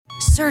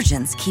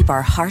surgeons keep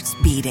our hearts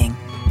beating.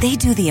 They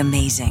do the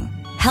amazing,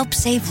 help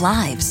save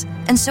lives,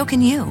 and so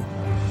can you.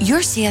 Your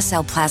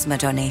CSL plasma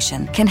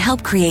donation can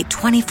help create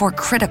 24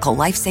 critical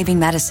life-saving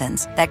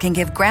medicines that can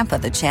give Grandpa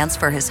the chance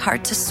for his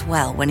heart to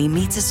swell when he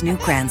meets his new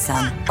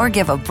grandson, or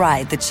give a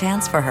bride the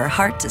chance for her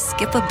heart to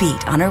skip a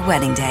beat on her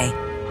wedding day.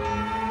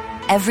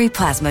 Every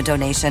plasma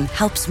donation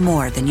helps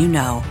more than you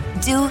know.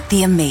 Do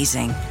the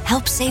amazing.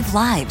 Help save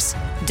lives.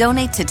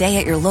 Donate today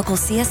at your local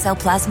CSL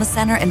Plasma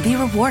Center and be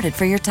rewarded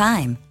for your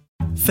time.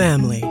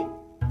 Family.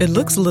 It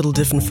looks a little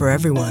different for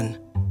everyone.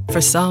 For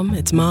some,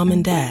 it's mom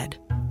and dad.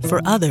 For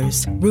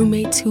others,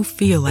 roommates who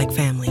feel like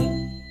family.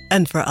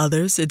 And for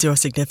others, it's your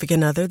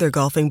significant other, their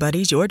golfing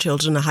buddies, your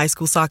children, a high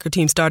school soccer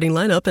team starting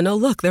lineup, and oh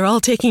look, they're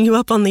all taking you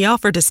up on the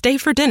offer to stay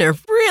for dinner,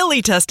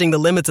 really testing the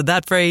limits of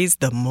that phrase,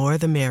 the more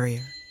the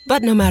merrier.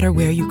 But no matter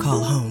where you call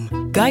home,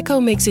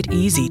 Geico makes it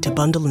easy to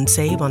bundle and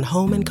save on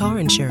home and car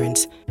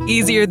insurance.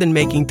 Easier than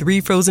making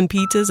 3 frozen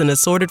pizzas and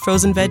assorted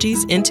frozen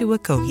veggies into a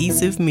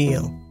cohesive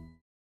meal.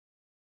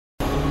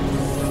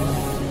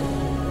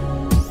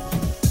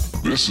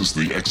 This is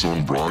the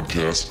X-Zone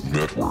Broadcast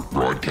Network,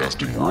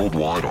 broadcasting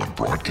worldwide on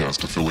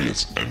broadcast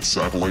affiliates and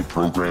satellite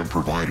program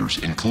providers,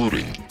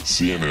 including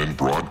CNN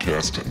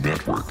Broadcast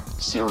Network,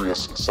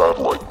 Sirius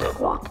Satellite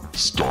Network,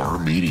 Star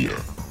Media,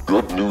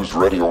 Good News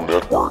Radio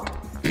Network,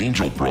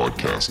 Angel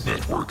Broadcast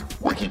Network,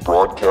 Wiki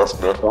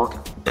Broadcast Network,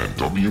 and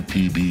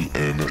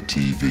WPBN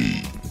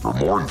TV. For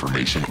more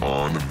information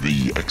on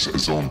the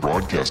X-Zone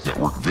Broadcast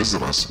Network,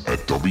 visit us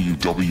at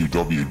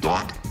www.xzbn.net.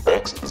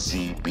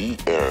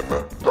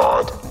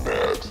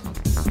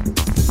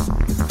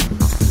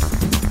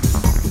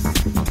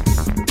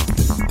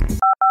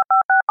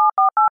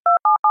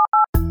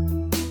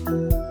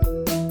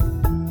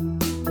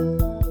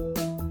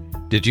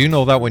 Did you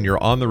know that when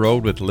you're on the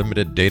road with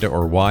limited data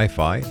or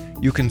Wi-Fi,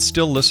 you can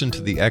still listen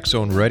to the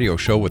X-Zone Radio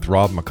Show with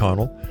Rob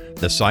McConnell,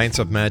 The Science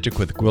of Magic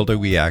with Gwilda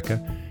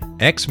Wiyaka,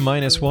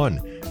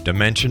 X-1,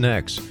 Dimension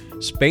X,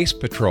 Space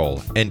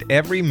Patrol, and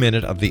every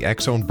minute of the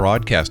X-Zone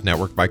Broadcast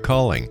Network by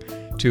calling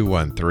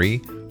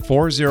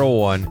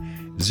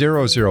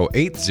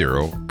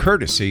 213-401-0080,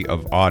 courtesy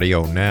of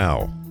Audio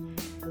Now.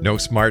 No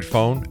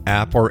smartphone,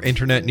 app, or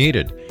internet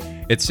needed.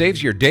 It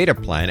saves your data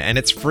plan and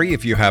it's free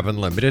if you have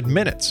unlimited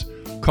minutes.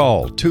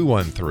 Call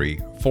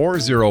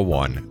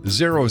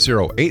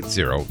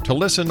 213-401-0080 to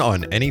listen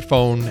on any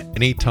phone,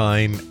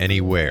 anytime,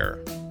 anywhere.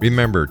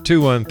 Remember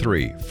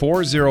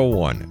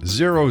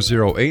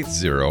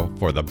 213-401-0080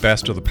 for the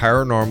best of the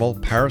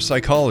paranormal,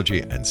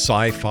 parapsychology, and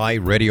sci-fi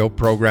radio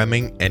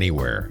programming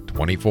anywhere,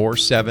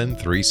 24/7,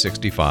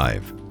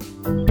 365.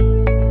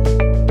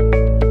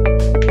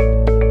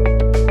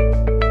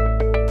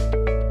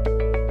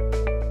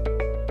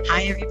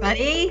 Hi,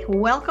 everybody.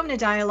 Welcome to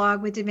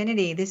Dialogue with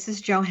Divinity. This is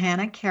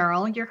Johanna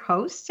Carroll, your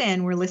host,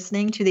 and we're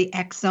listening to the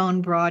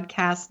X-Zone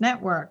Broadcast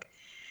Network.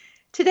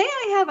 Today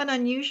I have an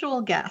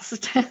unusual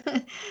guest,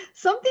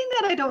 something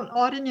that I don't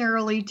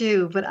ordinarily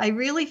do, but I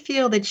really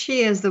feel that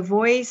she is the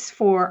voice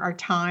for our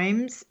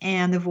times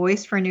and the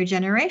voice for a new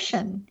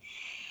generation.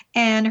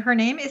 And her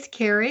name is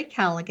Kiri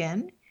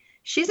Callaghan.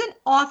 She's an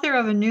author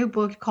of a new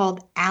book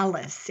called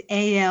Alice,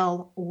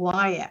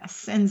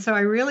 A-L-Y-S. And so I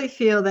really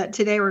feel that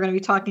today we're going to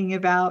be talking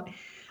about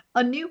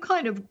a new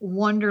kind of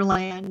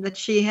wonderland that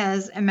she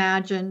has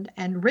imagined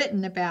and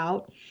written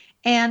about.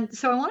 And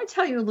so I want to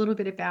tell you a little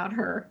bit about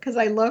her because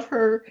I love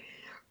her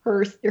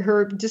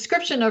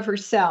description of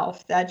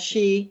herself, that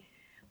she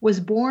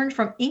was born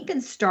from ink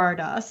and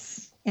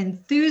stardust,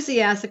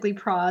 enthusiastically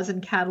pros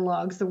and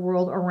catalogs the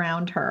world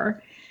around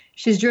her.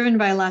 She's driven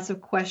by lots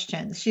of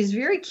questions. She's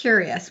very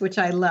curious, which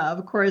I love.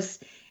 Of course,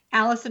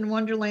 Alice in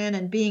Wonderland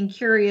and being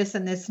curious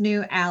in this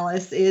new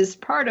Alice is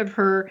part of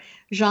her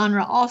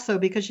genre also,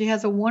 because she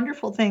has a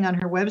wonderful thing on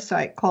her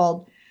website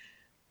called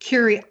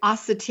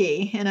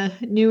Curiosity in a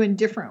new and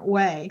different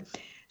way.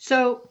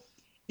 So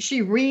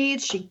she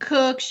reads, she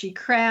cooks, she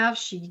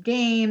crafts, she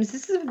games.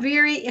 This is a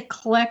very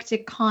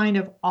eclectic kind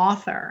of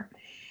author.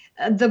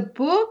 The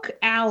book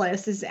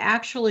Alice is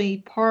actually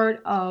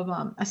part of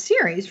a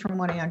series, from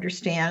what I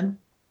understand,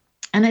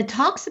 and it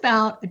talks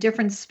about a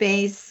different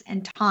space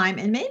and time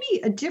and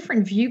maybe a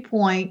different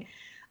viewpoint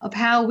of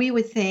how we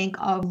would think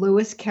of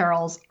Lewis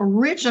Carroll's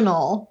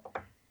original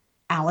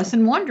Alice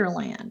in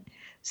Wonderland.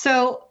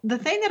 So the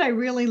thing that I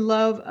really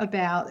love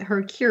about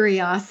her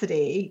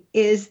curiosity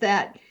is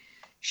that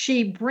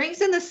she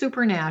brings in the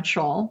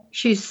supernatural.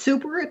 She's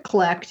super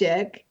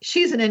eclectic.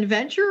 She's an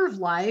adventurer of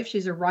life.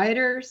 She's a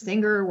writer,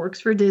 singer, works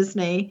for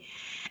Disney.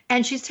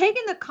 And she's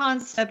taken the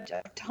concept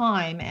of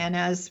time. And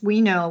as we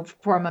know,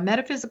 from a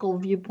metaphysical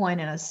viewpoint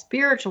and a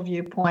spiritual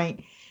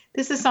viewpoint,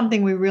 this is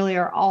something we really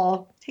are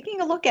all taking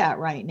a look at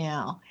right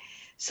now.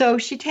 So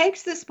she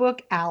takes this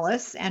book,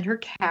 Alice, and her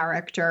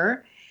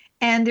character,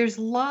 and there's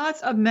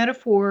lots of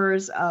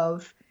metaphors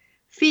of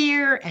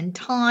fear and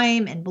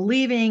time and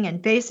believing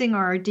and facing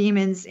our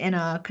demons in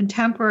a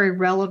contemporary,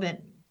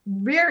 relevant,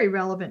 very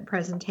relevant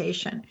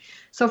presentation.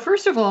 So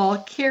first of all,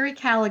 Kiri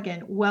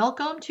Callaghan,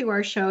 welcome to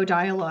our show,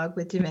 Dialogue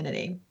with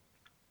Divinity.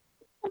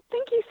 Well,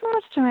 thank you so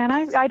much,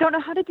 Joanna. I don't know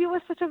how to deal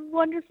with such a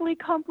wonderfully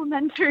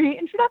complimentary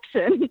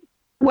introduction.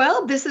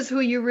 Well, this is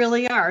who you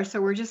really are. So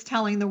we're just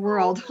telling the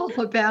world all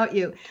about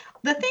you.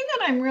 The thing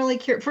that I'm really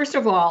curious, first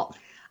of all,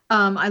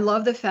 I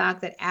love the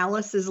fact that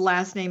Alice's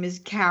last name is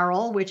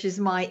Carroll, which is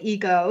my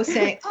ego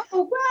saying,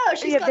 oh, wow,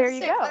 she's got the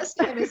same last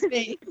name as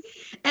me.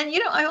 And,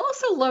 I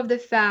also love the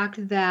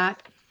fact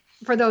that,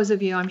 for those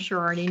of you I'm sure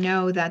already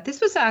know, that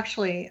this was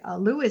actually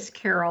Lewis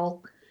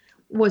Carroll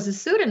was a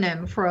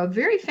pseudonym for a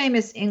very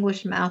famous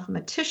English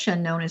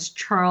mathematician known as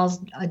Charles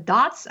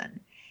Dodson.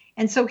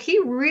 And so he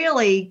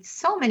really,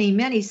 so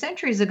many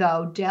centuries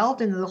ago,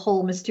 delved into the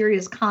whole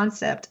mysterious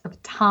concept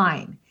of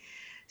time.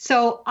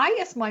 So I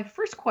guess my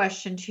first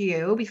question to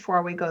you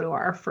before we go to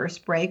our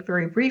first break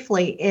very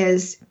briefly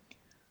is,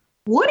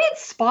 what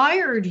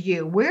inspired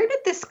you? Where did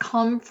this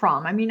come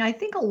from? I mean, I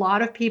think a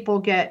lot of people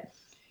get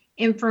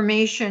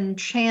information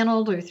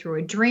channeled or through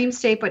a dream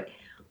state, but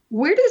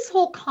where does this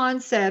whole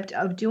concept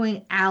of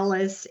doing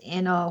Alice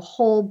in a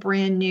whole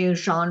brand new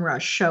genre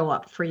show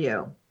up for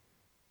you?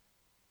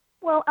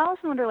 Well, Alice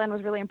in Wonderland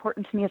was really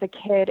important to me as a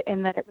kid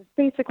in that it was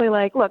basically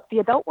like, look, the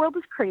adult world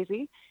is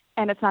crazy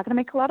and it's not going to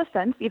make a lot of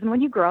sense even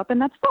when you grow up,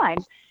 and that's fine.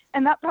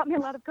 And that brought me a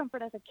lot of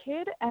comfort as a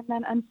kid. And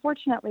then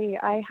unfortunately,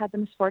 I had the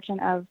misfortune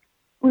of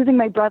losing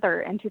my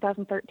brother in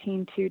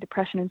 2013 to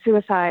depression and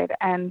suicide.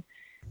 And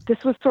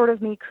this was sort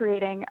of me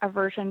creating a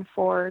version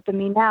for the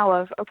me now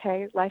of,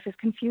 okay, life is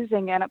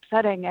confusing and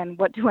upsetting, and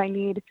what do I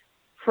need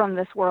from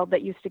this world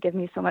that used to give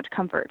me so much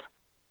comfort?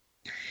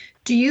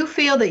 Do you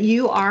feel that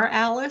you are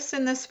Alice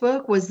in this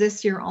book? Was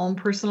this your own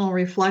personal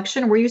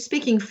reflection? Were you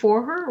speaking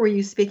for her, or were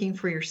you speaking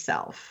for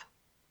yourself?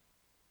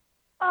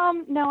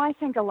 No, I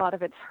think a lot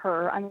of it's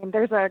her. I mean,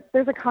 there's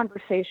a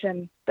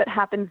conversation that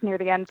happens near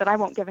the end that I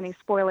won't give any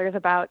spoilers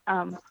about,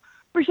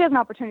 where she has an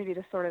opportunity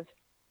to sort of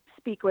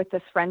speak with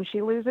this friend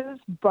she loses.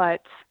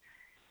 But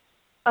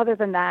other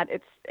than that,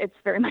 it's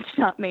very much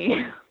not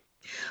me.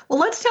 Well,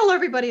 let's tell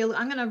everybody.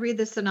 I'm going to read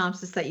the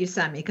synopsis that you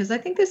sent me because I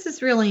think this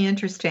is really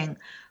interesting.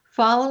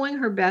 Following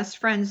her best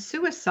friend's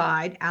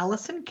suicide,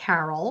 Allison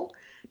Carroll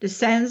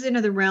descends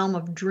into the realm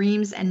of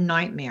dreams and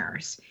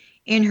nightmares.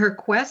 In her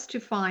quest to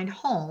find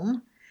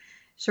home,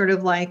 sort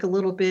of like a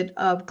little bit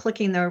of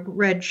clicking the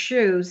red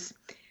shoes,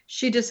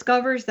 she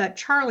discovers that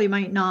Charlie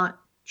might not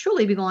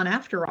truly be gone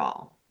after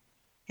all.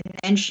 And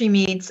then she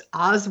meets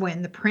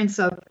Oswin, the prince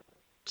of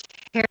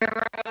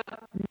Terra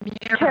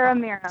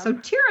Mirum. So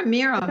Terra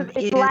Mirum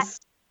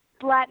is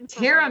Latin.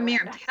 Terra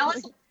Mirum. Tell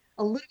us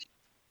a little.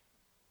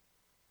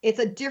 It's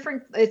a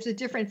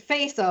different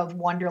face of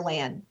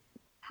Wonderland.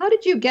 How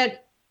did you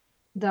get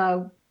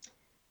the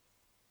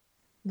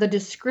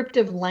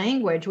descriptive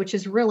language, which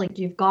is really,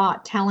 you've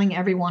got telling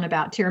everyone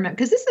about Terra Mirum?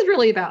 Because this is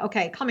really about,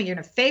 okay, you're going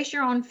to face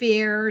your own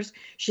fears.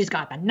 She's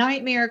got the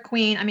Nightmare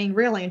Queen. I mean,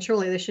 really and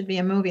truly, this should be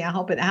a movie. I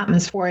hope it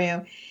happens for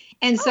you.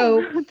 And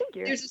so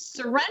there's a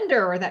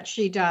surrender that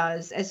she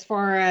does as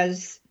far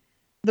as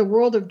the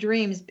world of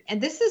dreams.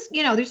 And this is,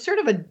 there's sort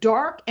of a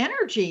dark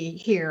energy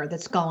here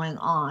that's going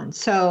on.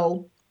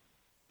 So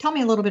tell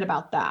me a little bit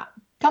about that.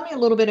 Tell me a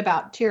little bit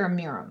about Terra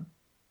Mirum.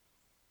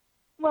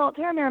 Well,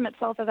 Terra Mirum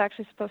itself is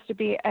actually supposed to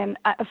be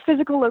a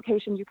physical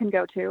location you can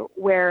go to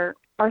where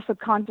our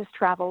subconscious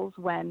travels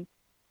when,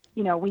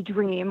 we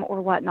dream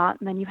or whatnot.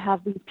 And then you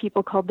have these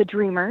people called the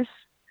dreamers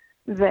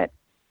that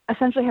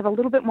essentially have a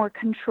little bit more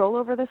control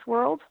over this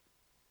world.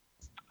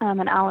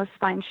 And Alice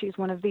finds she's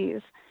one of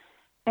these.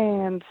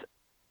 And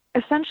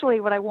essentially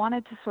what I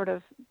wanted to sort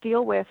of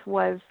deal with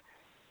was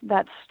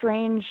that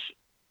strange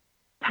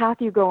path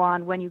you go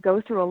on when you go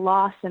through a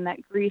loss and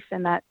that grief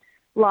and that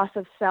loss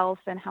of self,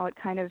 and how it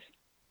kind of,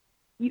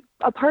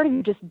 a part of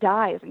you just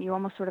dies, and you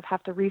almost sort of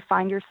have to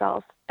re-find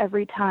yourself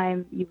every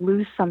time you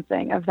lose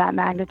something of that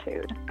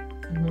magnitude.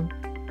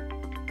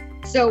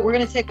 Mm-hmm. So we're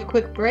going to take a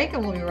quick break,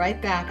 and we'll be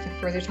right back to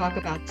further talk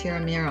about Terra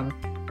Mirum.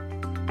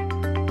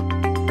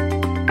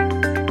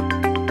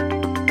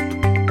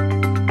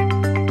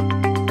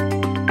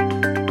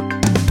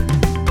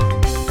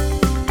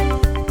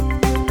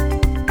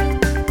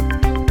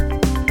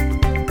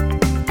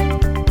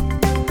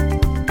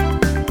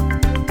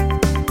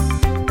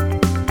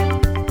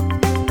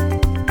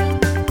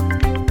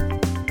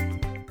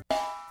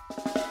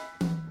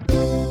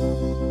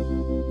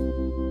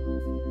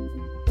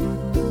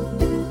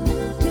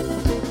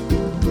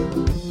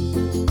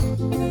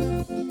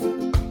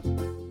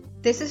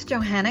 This is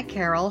Johanna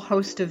Carroll,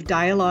 host of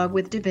Dialogue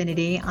with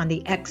Divinity on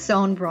the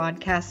X-Zone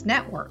Broadcast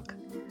Network.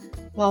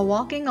 While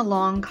walking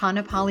along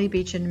Kaanapali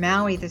Beach in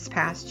Maui this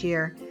past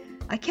year,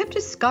 I kept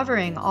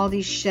discovering all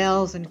these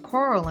shells and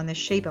coral in the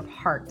shape of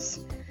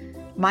hearts.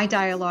 My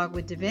dialogue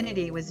with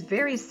Divinity was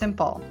very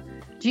simple.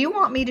 Do you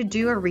want me to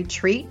do a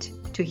retreat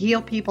to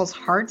heal people's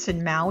hearts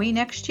in Maui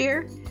next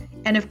year?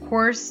 And of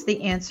course,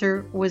 the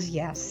answer was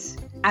yes.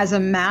 As a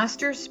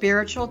master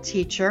spiritual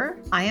teacher,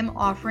 I am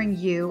offering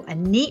you a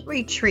neat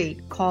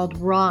retreat called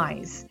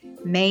Rise,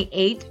 May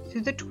 8th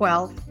through the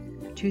 12th,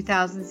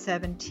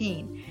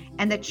 2017,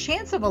 and the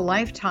chance of a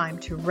lifetime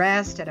to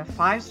rest at a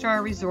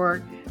 5-star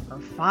resort for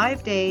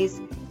 5 days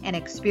and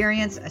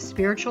experience a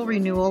spiritual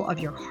renewal of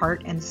your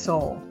heart and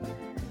soul.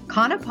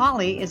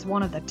 Kaanapali is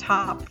one of the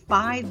top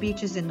 5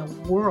 beaches in the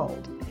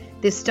world.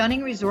 This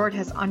stunning resort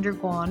has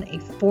undergone a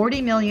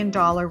 $40 million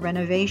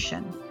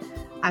renovation.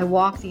 I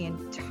walked the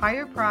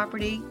entire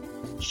property,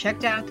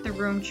 checked out the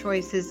room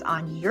choices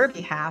on your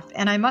behalf,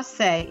 and I must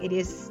say it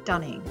is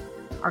stunning.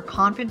 Our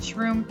conference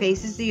room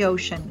faces the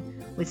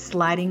ocean with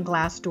sliding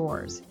glass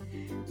doors.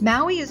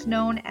 Maui is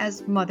known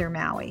as Mother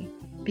Maui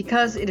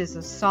because it is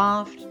a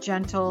soft,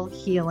 gentle,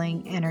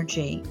 healing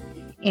energy.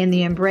 In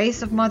the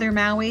embrace of Mother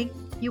Maui,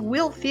 you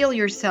will feel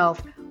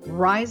yourself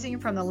rising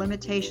from the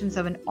limitations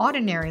of an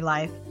ordinary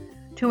life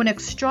to an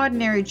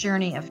extraordinary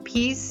journey of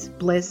peace,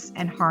 bliss,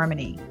 and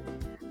harmony,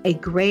 a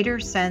greater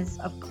sense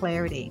of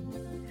clarity.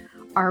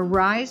 Our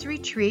Rise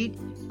Retreat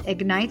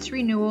ignites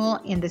renewal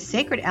in the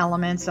sacred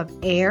elements of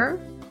air,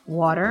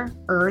 water,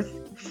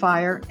 earth,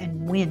 fire,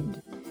 and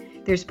wind.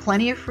 There's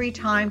plenty of free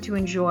time to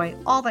enjoy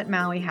all that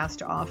Maui has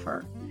to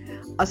offer.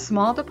 A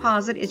small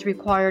deposit is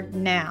required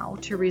now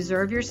to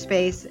reserve your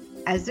space,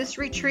 as this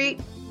retreat,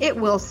 it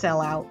will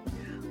sell out.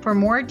 For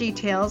more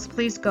details,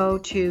 please go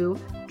to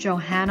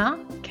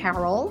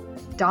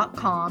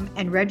johannacarroll.com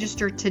and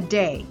register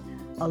today.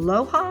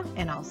 Aloha,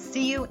 and I'll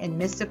see you in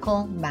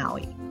mystical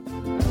Maui.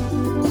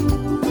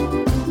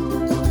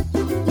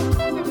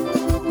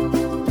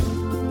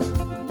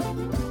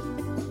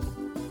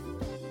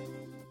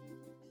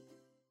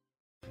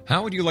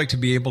 How would you like to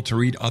be able to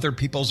read other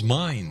people's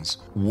minds?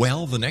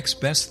 Well, the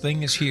next best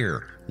thing is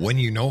here. When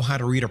you know how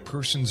to read a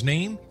person's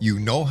name, you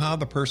know how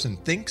the person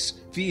thinks,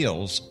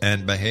 feels,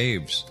 and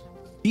behaves.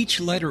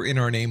 Each letter in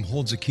our name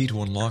holds a key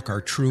to unlock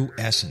our true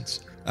essence.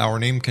 Our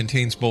name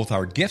contains both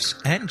our gifts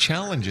and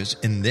challenges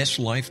in this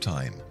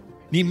lifetime.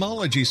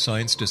 Mnemology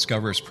science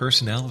discovers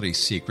personality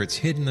secrets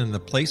hidden in the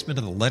placement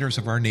of the letters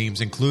of our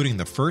names, including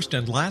the first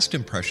and last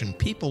impression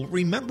people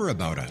remember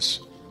about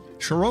us.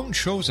 Sharon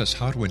shows us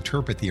how to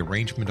interpret the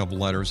arrangement of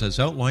letters as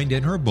outlined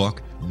in her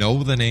book,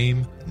 Know the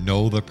Name,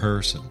 Know the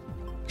Person.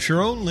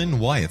 Sharon Lynn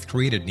Wyeth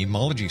created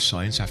mnemology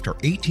science after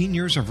 18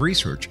 years of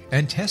research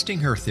and testing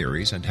her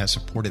theories, and has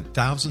supported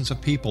thousands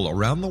of people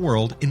around the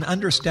world in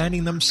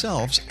understanding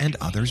themselves and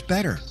others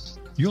better.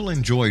 You'll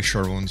enjoy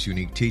Sharon's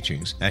unique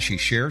teachings as she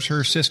shares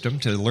her system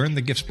to learn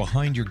the gifts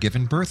behind your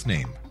given birth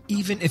name.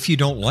 Even if you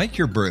don't like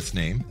your birth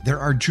name, there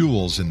are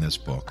jewels in this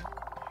book.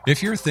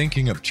 If you're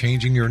thinking of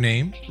changing your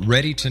name,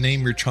 ready to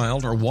name your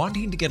child, or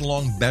wanting to get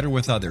along better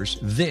with others,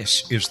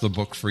 this is the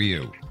book for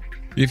you.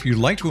 If you'd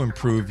like to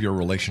improve your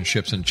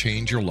relationships and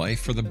change your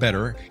life for the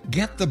better,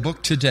 get the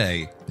book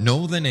today,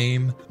 Know the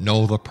Name,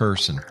 Know the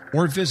Person,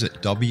 or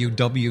visit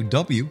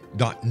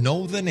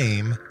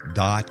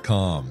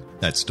www.knowthename.com.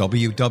 That's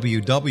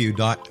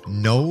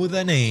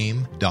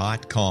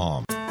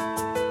www.knowthename.com.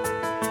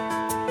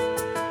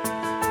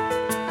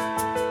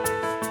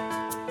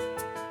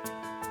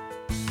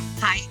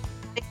 Hi,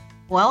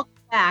 welcome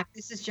back.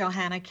 This is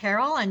Johanna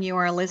Carroll, and you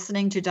are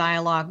listening to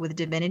Dialogue with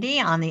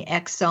Divinity on the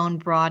X-Zone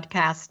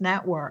Broadcast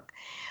Network.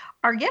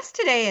 Our guest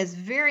today is a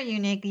very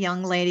unique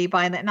young lady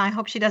and I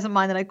hope she doesn't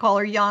mind that I call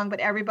her young, but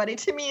everybody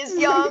to me is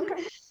young.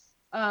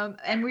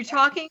 And we're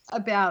talking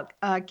about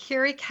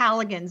Kiri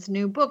Callaghan's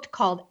new book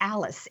called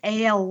Alice,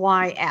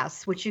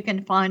 A-L-Y-S, which you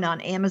can find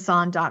on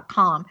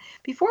Amazon.com.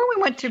 Before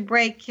we went to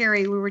break,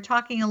 Kiri, we were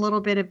talking a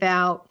little bit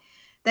about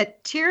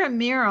that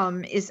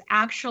Tiramiram is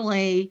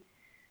actually...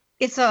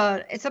 It's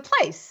a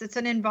place, it's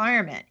an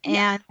environment,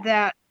 and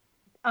that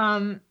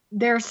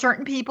there are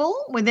certain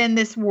people within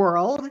this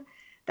world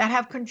that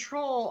have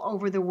control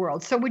over the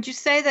world. So would you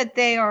say that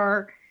they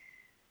are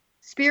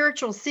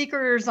spiritual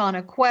seekers on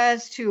a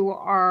quest who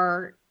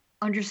are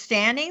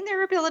understanding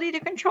their ability to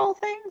control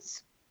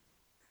things?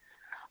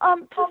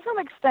 To some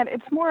extent,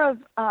 it's more of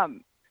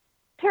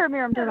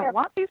Tiramiram doesn't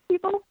want these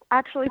people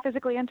actually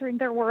physically entering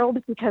their world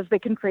because they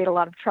can create a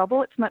lot of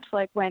trouble. It's much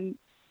like when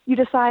you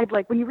decide,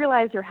 like when you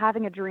realize you're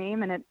having a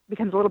dream and it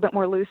becomes a little bit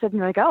more lucid and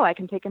you're like, oh, I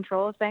can take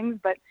control of things,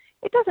 but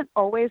it doesn't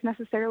always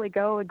necessarily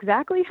go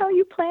exactly how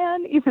you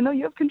plan, even though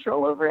you have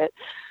control over it.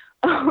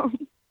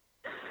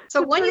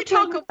 So when you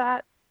talk about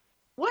that,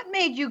 what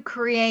made you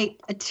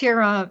create a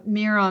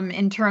Tiramiram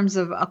in terms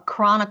of a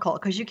chronicle?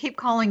 Because you keep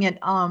calling it,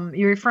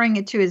 you're referring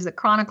it to as a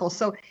chronicle.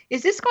 So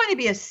is this going to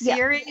be a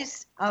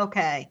series? Yeah.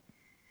 Okay.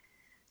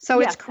 So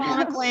it's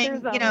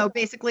chronicling,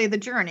 basically the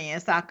journey.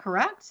 Is that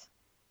correct?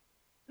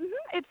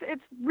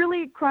 It's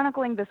really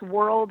chronicling this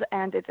world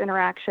and its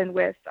interaction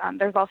with,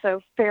 there's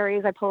also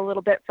fairies. I pull a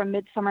little bit from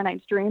Midsummer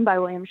Night's Dream by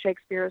William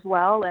Shakespeare as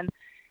well, and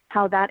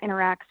how that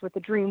interacts with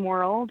the dream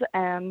world.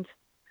 And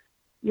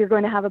you're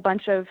going to have a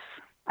bunch of,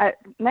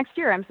 next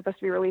year I'm supposed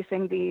to be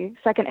releasing the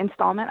second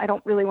installment. I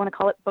don't really want to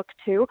call it book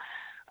 2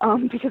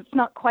 because it's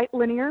not quite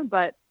linear,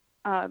 but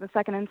the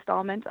second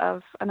installment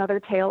of another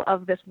tale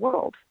of this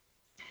world.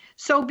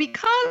 So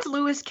because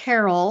Lewis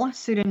Carroll,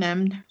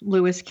 pseudonym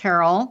Lewis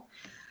Carroll,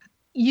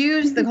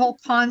 use the whole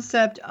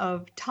concept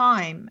of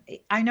time.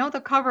 I know the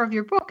cover of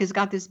your book has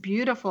got this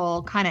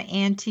beautiful kind of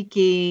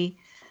antique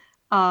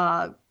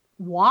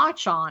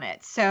watch on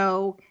it.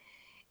 So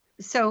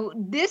So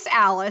this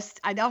Alice,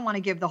 I don't want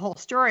to give the whole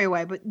story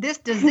away, but does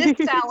this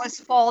Alice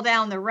fall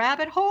down the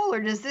rabbit hole,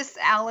 or does this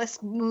Alice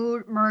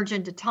merge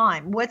into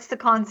time? What's the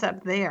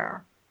concept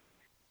there?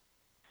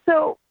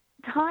 So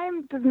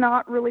time does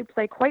not really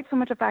play quite so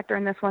much a factor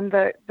in this one.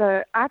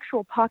 The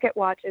actual pocket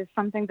watch is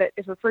something that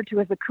is referred to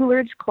as the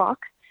Coleridge clock,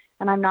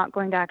 and I'm not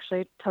going to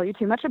actually tell you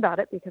too much about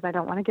it because I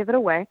don't want to give it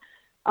away.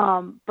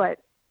 But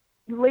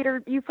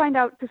later you find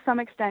out to some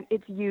extent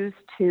it's used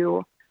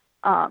to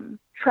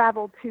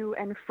travel to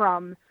and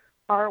from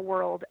our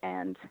world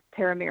and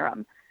Terra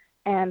Miram.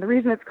 And the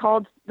reason it's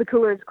called the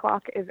Coleridge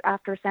clock is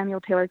after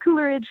Samuel Taylor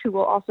Coleridge, who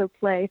will also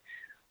play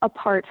a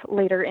part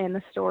later in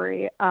the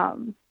story.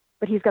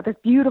 But he's got this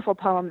beautiful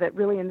poem that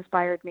really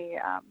inspired me.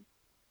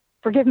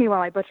 Forgive me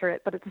while I butcher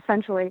it, but it's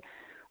essentially,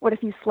 what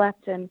if you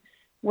slept, and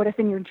what if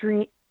in your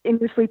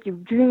sleep you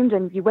dreamed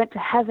and you went to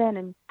heaven,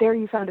 and there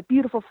you found a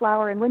beautiful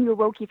flower, and when you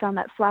awoke you found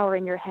that flower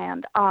in your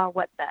hand. Ah,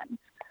 what then?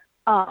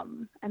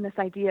 And this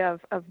idea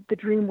of the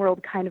dream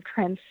world kind of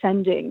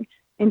transcending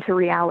into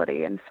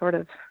reality, and sort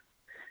of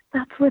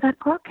that's where that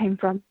clock came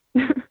from.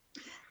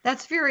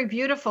 That's very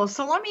beautiful.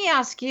 So let me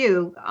ask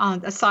you,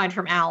 aside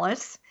from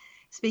Alice,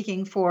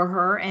 speaking for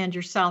her and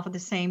yourself at the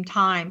same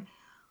time,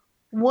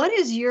 what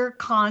is your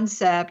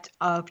concept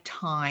of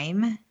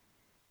time?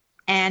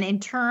 And in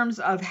terms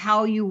of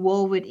how you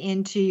wove it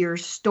into your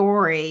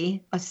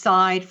story,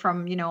 aside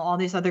from, all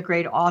these other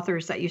great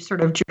authors that you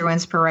sort of drew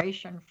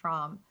inspiration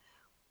from,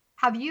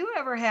 have you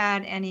ever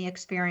had any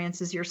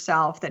experiences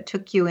yourself that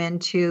took you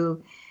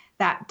into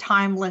that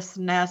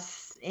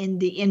timelessness in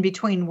the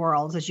in-between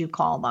worlds, as you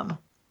call them?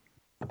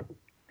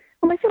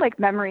 Well, I feel like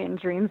memory and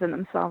dreams in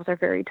themselves are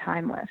very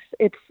timeless.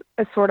 It's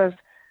a sort of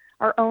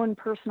our own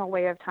personal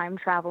way of time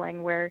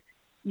traveling, where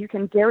you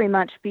can very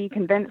much be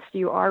convinced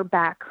you are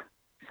back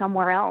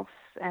somewhere else,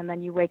 and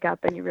then you wake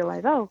up and you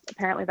realize, oh,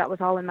 apparently that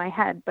was all in my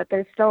head. But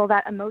there's still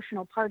that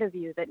emotional part of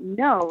you that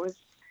knows,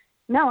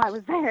 no, I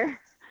was there.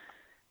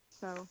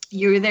 So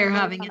you're there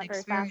having an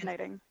experience.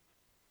 Fascinating.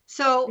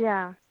 So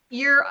yeah,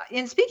 you're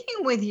in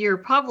speaking with your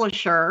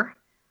publisher.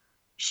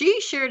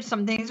 She shared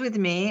some things with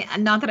me,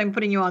 and not that I'm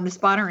putting you on the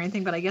spot or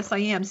anything, but I guess I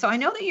am. So I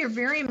know that you're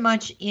very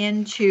much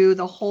into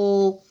the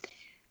whole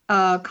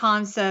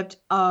concept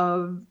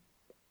of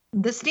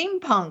the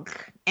steampunk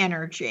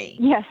energy.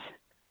 Yes.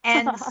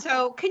 And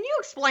so can you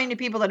explain to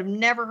people that have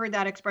never heard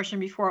that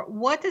expression before,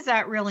 what does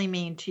that really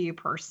mean to you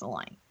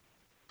personally?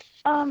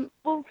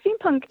 Well,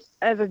 steampunk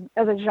as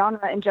a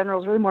genre in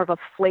general is really more of a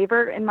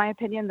flavor, in my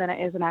opinion, than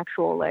it is an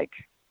actual, like,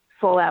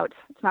 full out.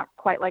 It's not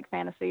quite like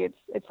fantasy.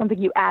 It's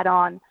something you add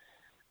on.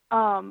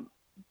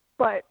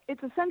 But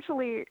it's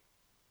essentially,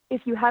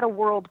 if you had a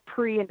world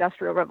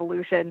pre-industrial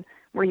revolution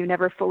where you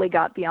never fully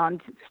got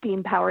beyond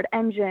steam-powered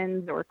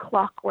engines or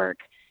clockwork.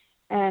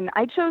 And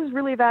I chose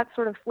really that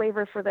sort of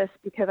flavor for this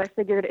because I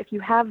figured if you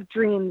have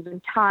dreams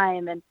and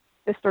time and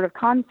this sort of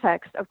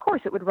context, of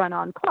course it would run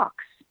on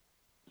clocks.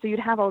 So you'd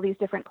have all these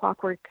different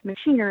clockwork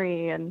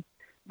machinery, and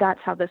that's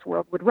how this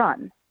world would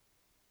run.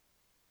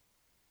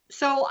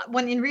 So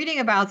when in reading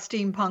about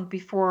steampunk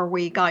before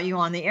we got you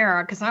on the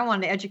air, because I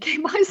wanted to educate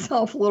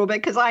myself a little bit,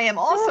 because I am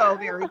also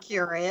very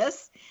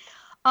curious,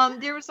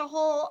 there was a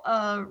whole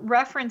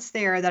reference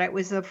there that it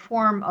was a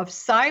form of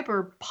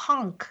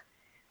cyberpunk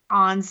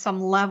on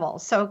some level.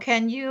 So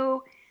can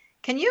you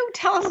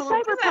tell us a little,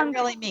 what does that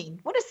really mean?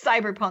 What does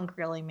cyberpunk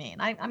really mean?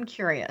 I'm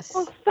curious.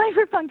 Well,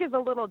 cyberpunk is a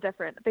little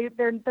different.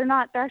 They're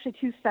actually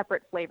two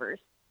separate flavors.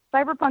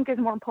 Cyberpunk is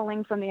more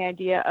pulling from the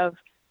idea of,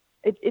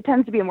 it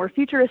tends to be a more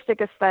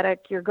futuristic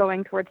aesthetic. You're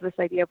going towards this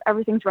idea of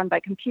everything's run by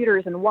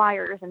computers and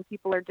wires, and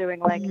people are doing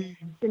like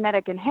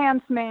genetic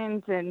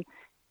enhancement and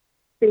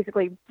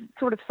basically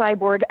sort of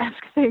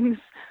cyborg-esque things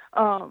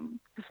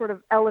to sort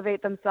of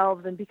elevate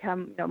themselves and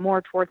become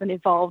more towards an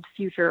evolved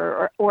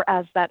future, or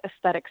as that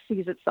aesthetic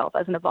sees itself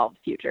as an evolved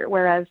future.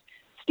 Whereas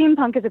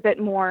steampunk is a bit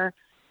more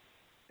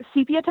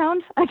sepia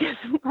toned, I guess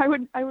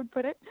I would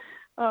put it,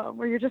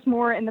 where you're just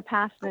more in the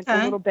past and it's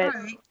a little bit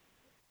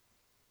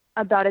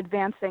about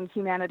advancing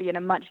humanity in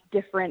a much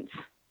different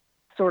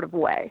sort of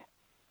way.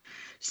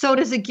 So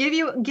does it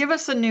give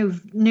us a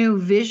new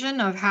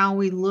vision of how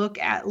we look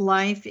at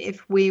life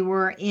if we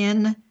were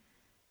in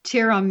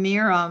Terra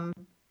Miram?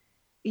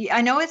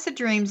 I know it's a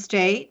dream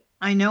state.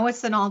 I know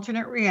it's an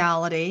alternate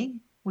reality,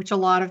 which a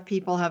lot of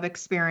people have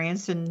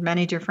experienced in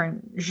many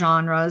different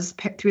genres,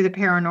 through the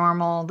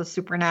paranormal, the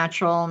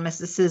supernatural,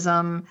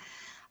 mysticism,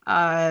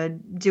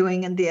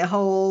 doing the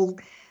whole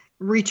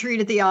retreat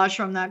at the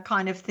ashram, that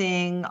kind of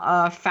thing,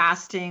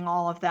 fasting,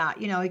 all of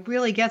that. It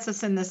really gets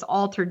us in this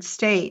altered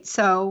state.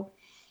 So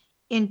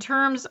in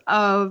terms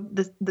of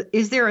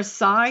is there a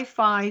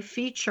sci-fi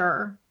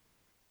feature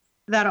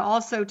that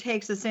also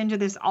takes us into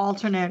this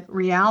alternate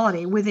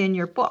reality within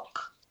your book?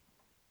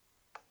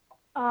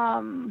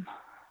 I'm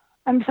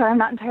sorry, I'm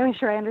not entirely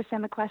sure I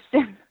understand the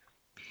question.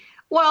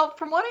 Well,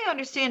 from what I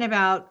understand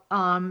about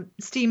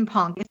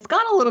steampunk, it's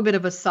got a little bit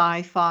of a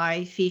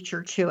sci-fi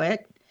feature to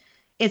it.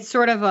 It's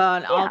sort of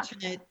an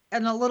alternate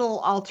and a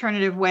little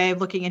alternative way of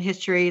looking at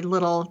history,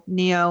 little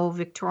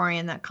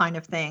neo-Victorian, that kind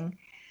of thing.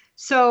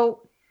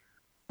 So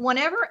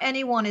whenever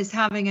anyone is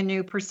having a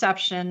new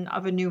perception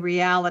of a new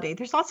reality,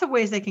 there's lots of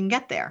ways they can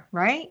get there,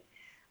 right?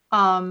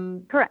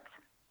 Correct.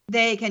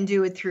 They can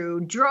do it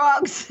through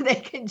drugs. They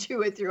can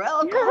do it through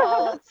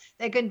alcohol.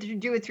 They can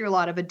do it through a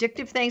lot of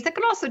addictive things. They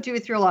can also do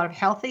it through a lot of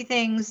healthy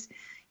things,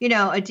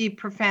 a deep,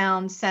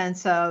 profound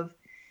sense of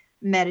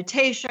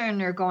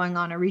meditation or going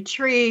on a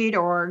retreat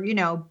or,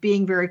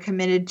 being very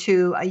committed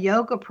to a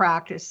yoga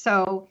practice.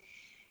 So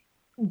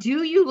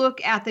do you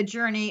look at the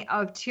journey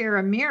of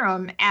Tira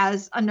Miram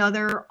as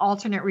another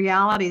alternate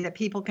reality that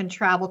people can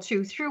travel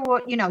to through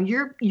what,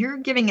 you're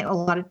giving it a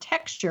lot of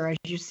texture, as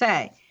you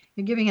say,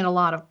 you're giving it a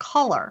lot of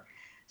color.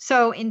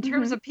 So in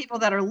terms of people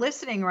that are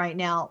listening right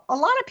now, a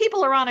lot of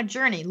people are on a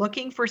journey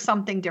looking for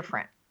something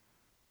different.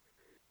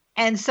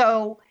 And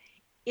so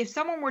if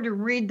someone were to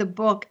read the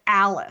book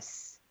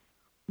Alice,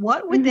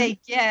 what would they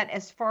get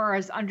as far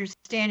as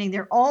understanding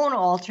their own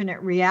alternate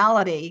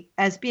reality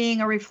as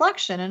being a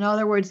reflection? In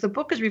other words, the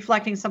book is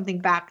reflecting something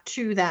back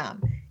to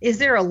them. Is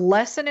there a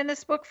lesson in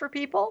this book for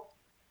people?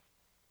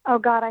 Oh,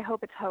 God, I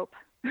hope it's hope.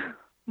 More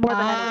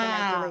than anything,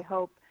 I really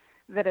hope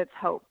that it's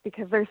hope,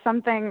 because there's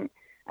something.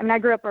 I mean, I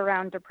grew up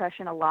around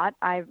depression a lot.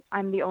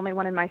 I'm the only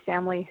one in my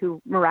family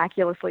who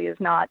miraculously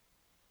is not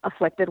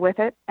afflicted with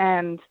it.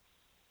 And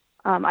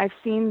I've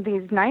seen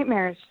these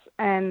nightmares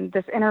and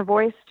this inner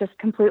voice just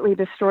completely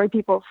destroy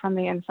people from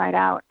the inside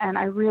out. And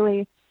I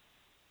really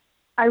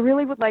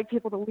would like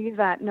people to leave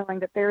that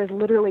knowing that there is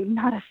literally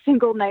not a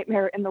single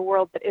nightmare in the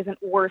world that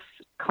isn't worth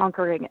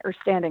conquering or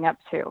standing up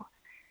to.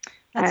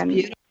 That's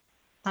beautiful.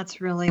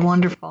 That's really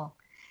wonderful.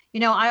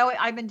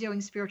 I've been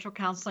doing spiritual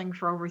counseling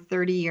for over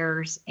 30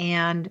 years.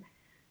 And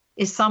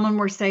if someone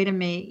were to say to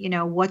me,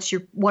 what's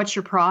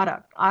your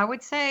product? I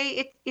would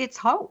say it's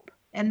hope.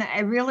 And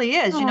it really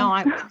is.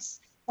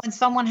 When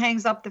someone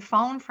hangs up the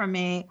phone from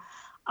me,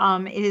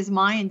 it is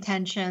my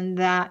intention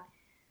that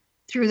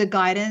through the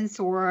guidance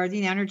or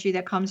the energy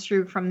that comes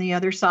through from the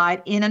other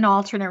side in an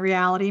alternate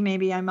reality,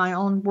 maybe in my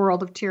own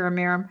world of Tira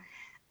Miram,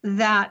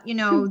 that,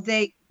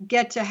 they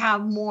get to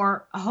have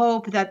more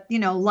hope that,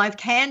 life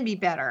can be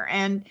better.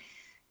 And,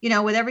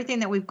 with everything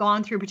that we've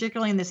gone through,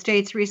 particularly in the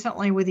States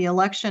recently with the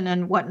election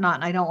and whatnot,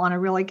 and I don't want to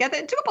really get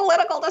into a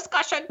political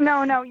discussion.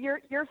 No,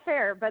 you're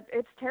fair, but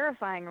it's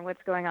terrifying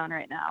what's going on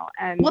right now.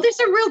 And well,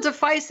 there's a real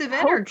divisive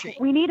energy.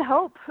 We need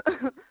hope.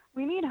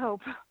 We need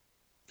hope.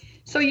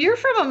 So you're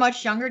from a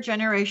much younger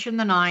generation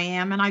than I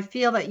am, and I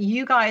feel that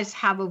you guys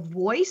have a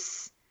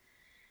voice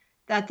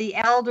that the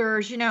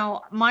elders,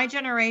 my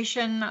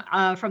generation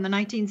from the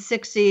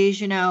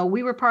 1960s,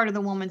 we were part of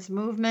the women's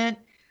movement.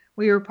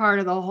 We were part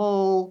of the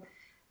whole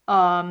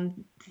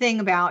thing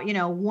about,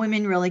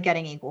 women really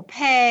getting equal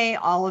pay,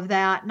 all of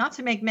that, not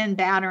to make men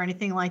bad or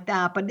anything like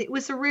that, but it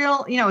was a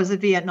real, it was the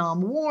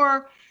Vietnam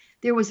War.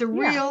 There was a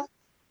real,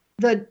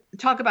 the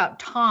talk about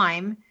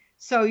time.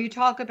 So you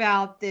talk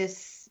about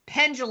this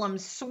pendulum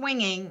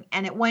swinging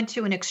and it went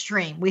to an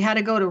extreme. We had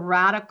to go to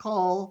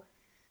radical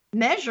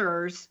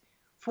measures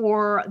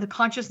for the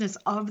consciousness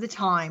of the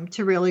time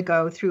to really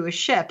go through a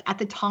shift. At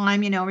the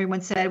time,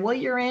 everyone said, well,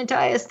 you're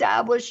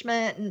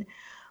anti-establishment. And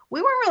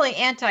we weren't really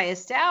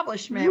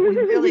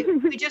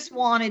anti-establishment. We just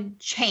wanted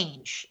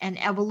change and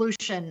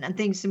evolution and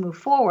things to move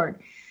forward.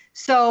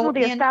 So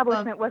the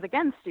establishment was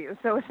against you.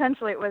 So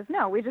essentially it was,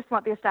 no, we just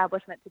want the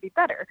establishment to be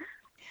better.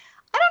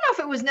 I don't know if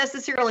it was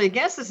necessarily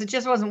against us. It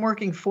just wasn't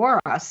working for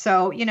us.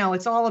 So,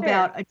 it's all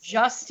about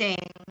adjusting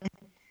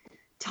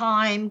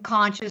time,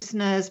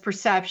 consciousness,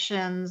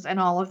 perceptions, and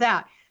all of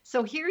that.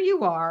 So here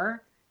you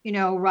are,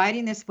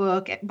 writing this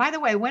book. By the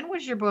way, when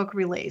was your book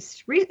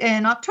released?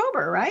 In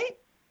October, right?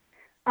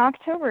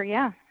 October,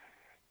 yeah.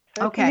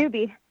 So okay. It's a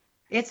newbie.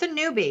 It's a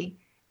newbie.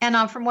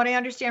 And from what I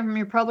understand from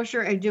your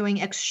publisher, are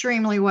doing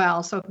extremely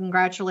well. So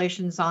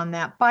congratulations on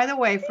that. By the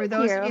way, for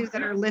those of you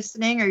that are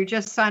listening or you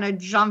just kind of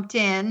jumped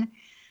in,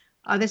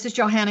 this is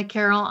Johanna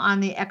Carroll on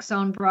the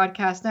X-Zone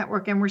Broadcast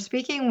Network. And we're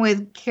speaking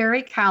with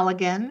Kiri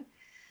Callaghan,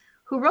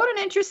 who wrote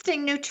an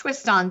interesting new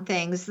twist on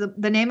things.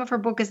 The name of her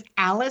book is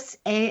Alice,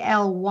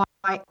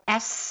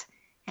 Alys,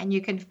 and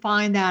you can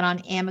find that on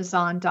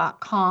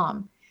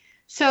Amazon.com.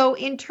 So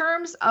in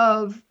terms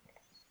of,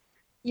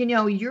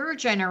 your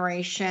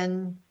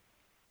generation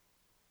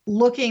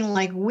looking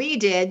like we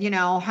did,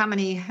 how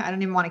many, I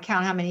don't even want to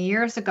count how many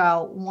years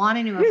ago,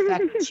 wanting to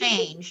affect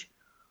change,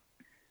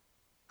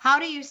 how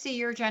do you see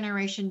your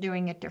generation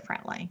doing it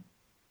differently?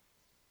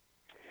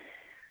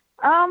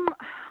 I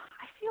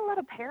see a lot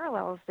of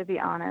parallels, to be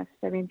honest.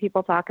 I mean,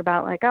 people talk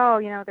about like,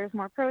 there's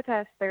more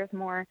protests, there's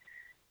more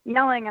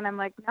yelling, and I'm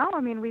like, no,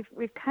 I mean,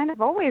 we've kind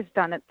of always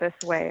done it this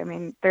way. I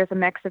mean, there's a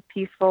mix of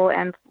peaceful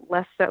and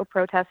less so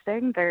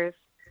protesting. There's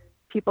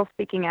people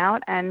speaking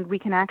out, and we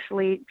can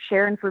actually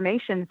share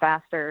information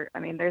faster. I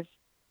mean, there's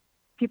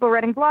people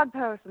writing blog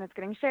posts, and it's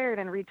getting shared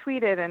and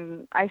retweeted,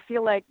 and I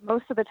feel like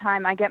most of the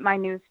time I get my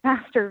news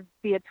faster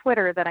via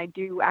Twitter than I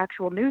do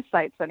actual news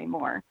sites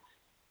anymore.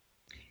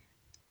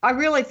 I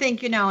really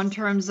think, in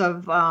terms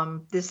of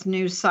this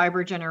new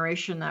cyber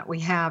generation that we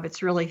have,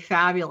 it's really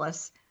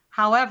fabulous.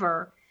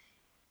 However,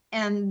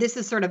 and this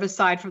is sort of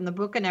aside from the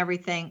book and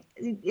everything,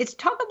 let's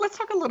talk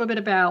a little bit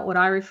about what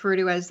I refer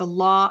to as the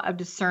law of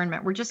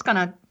discernment. We're just going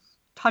to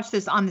touch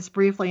on this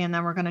briefly, and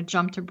then we're going to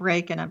jump to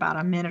break in about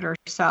a minute or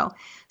so.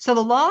 So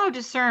the law of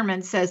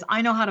discernment says,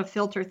 I know how to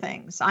filter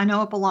things. I know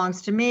what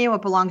belongs to me,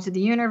 what belongs to the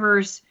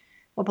universe,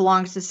 what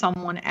belongs to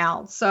someone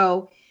else.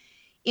 So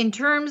in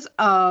terms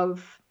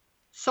of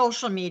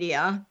social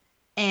media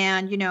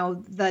and,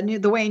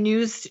 the way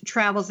news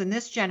travels in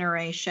this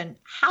generation,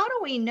 how do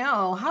we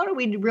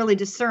really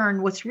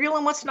discern what's real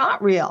and what's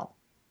not real?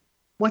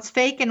 What's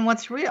fake and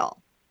what's real?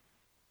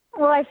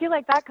 Well, I feel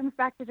like that comes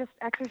back to just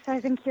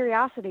exercising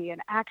curiosity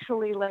and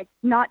actually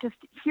not just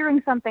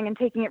hearing something and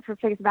taking it for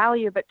face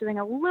value, but doing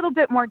a little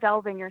bit more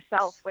delving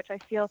yourself, which I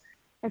feel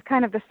is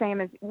kind of the same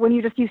as when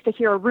you just used to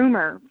hear a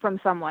rumor from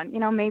someone.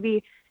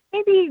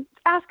 Maybe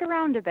ask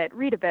around a bit,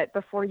 read a bit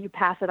before you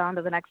pass it on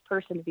to the next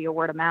person via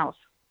word of mouth.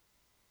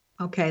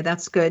 Okay,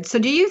 that's good. So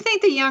do you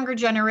think the younger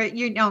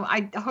generation,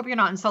 I hope you're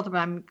not insulted, but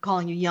I'm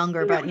calling you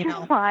younger, but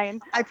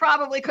fine. I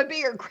probably could be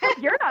your grandma.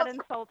 You're not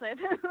insulted.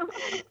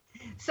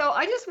 So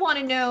I just want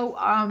to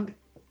know,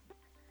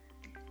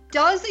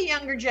 does the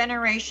younger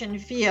generation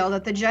feel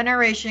that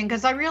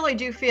because I really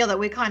do feel that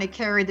we kind of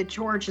carry the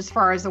torch as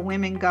far as the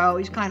women go.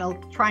 He's kind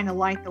of trying to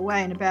light the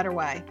way in a better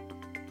way.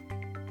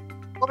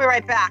 We'll be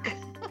right back.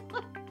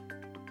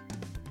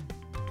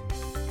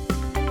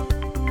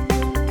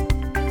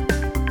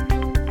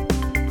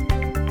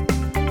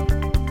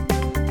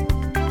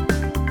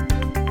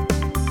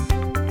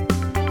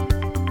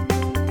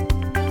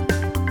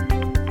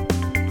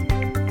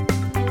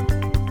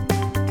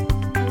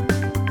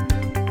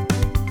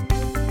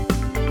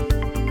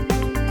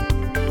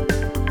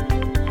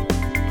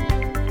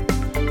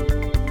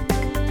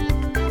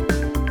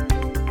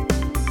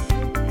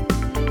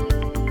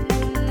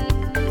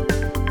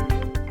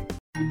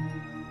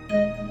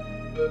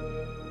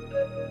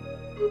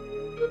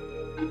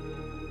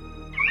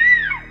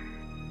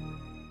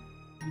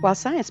 While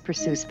science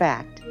pursues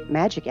fact,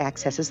 magic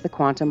accesses the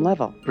quantum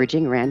level,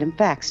 bridging random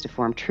facts to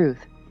form truth.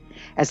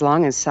 As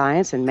long as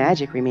science and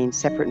magic remain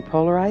separate and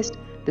polarized,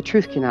 the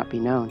truth cannot be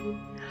known.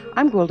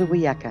 I'm Gwilda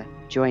Wiyaka.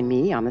 Join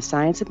me on the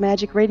Science of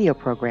Magic radio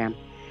program,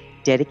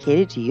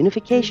 dedicated to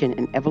unification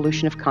and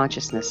evolution of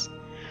consciousness.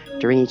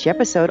 During each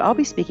episode, I'll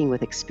be speaking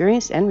with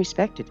experienced and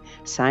respected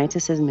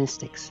scientists and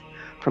mystics.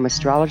 From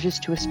astrologers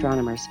to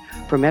astronomers,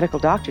 from medical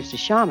doctors to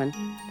shaman,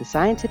 the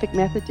scientific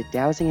method to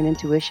dowsing and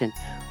intuition,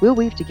 we'll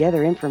weave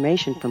together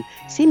information from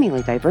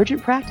seemingly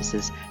divergent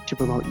practices to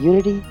promote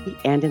unity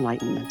and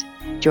enlightenment.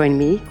 Join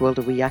me,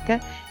 Gwilda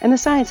Wiyaka, and the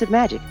Science of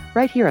Magic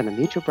right here on the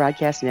Mutual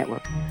Broadcast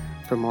Network.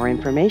 For more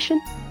information,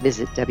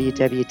 visit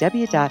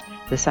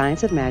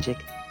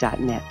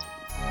www.thescienceofmagic.net.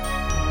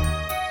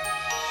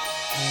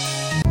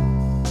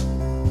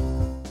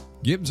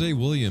 Gibbs A.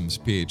 Williams,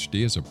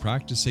 Ph.D., is a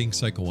practicing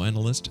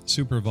psychoanalyst,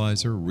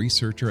 supervisor,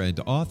 researcher, and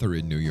author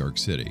in New York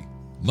City.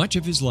 Much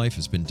of his life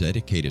has been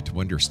dedicated to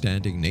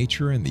understanding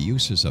nature and the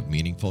uses of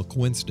meaningful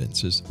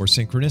coincidences or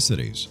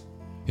synchronicities.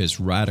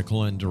 His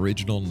radical and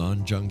original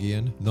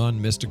non-Jungian,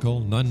 non-mystical,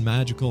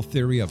 non-magical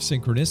theory of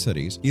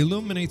synchronicities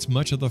illuminates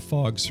much of the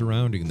fog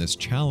surrounding this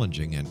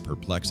challenging and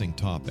perplexing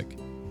topic.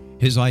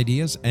 His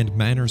ideas and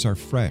manners are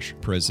fresh,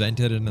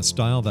 presented in a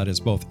style that is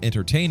both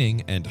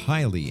entertaining and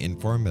highly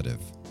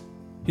informative.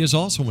 He is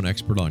also an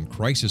expert on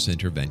crisis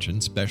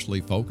intervention,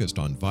 specially focused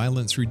on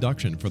violence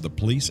reduction for the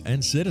police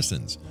and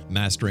citizens,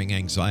 mastering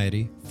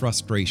anxiety,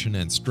 frustration,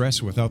 and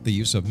stress without the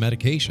use of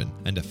medication,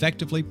 and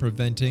effectively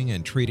preventing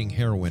and treating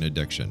heroin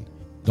addiction.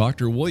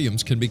 Dr.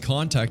 Williams can be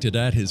contacted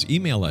at his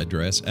email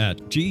address at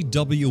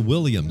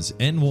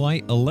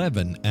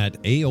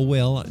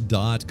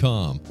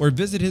gwwilliamsny11@aol.com or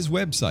visit his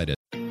website at.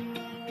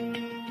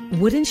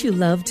 Wouldn't you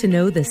love to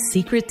know the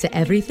secret to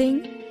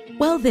everything?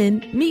 Well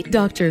then, meet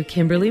Dr.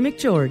 Kimberly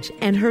McGeorge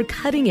and her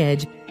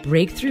cutting-edge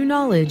breakthrough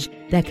knowledge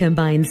that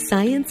combines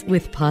science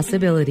with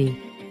possibility.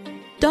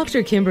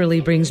 Dr. Kimberly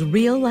brings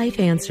real-life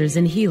answers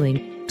and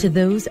healing to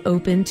those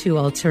open to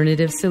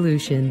alternative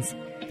solutions.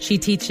 She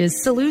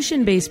teaches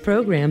solution-based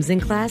programs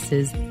and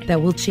classes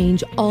that will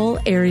change all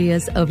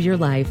areas of your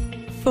life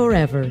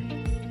forever.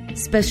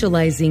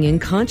 Specializing in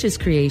conscious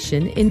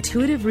creation,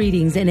 intuitive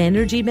readings, and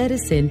energy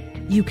medicine,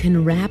 you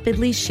can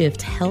rapidly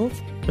shift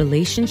health,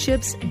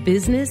 relationships,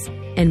 business,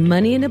 and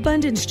money and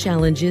abundance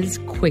challenges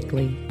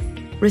quickly.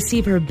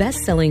 Receive her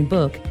best-selling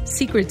book,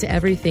 Secret to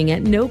Everything,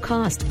 at no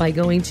cost by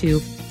going to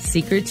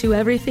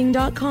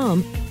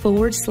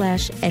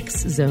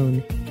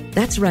secrettoeverything.com/X-Zone.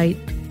 That's right,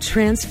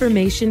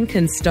 transformation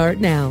can start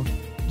now.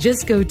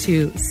 Just go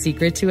to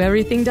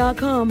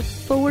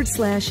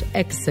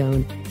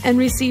secrettoeverything.com/X-Zone and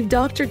receive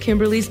Dr.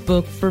 Kimberly's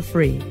book for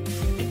free.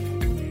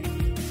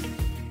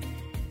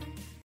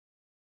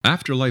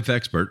 Afterlife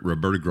expert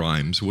Roberta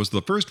Grimes was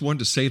the first one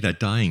to say that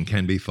dying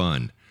can be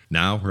fun.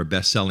 Now her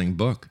best-selling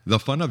book, The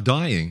Fun of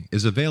Dying,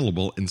 is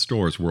available in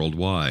stores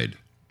worldwide.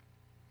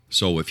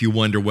 So if you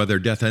wonder whether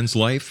death ends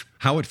life,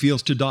 how it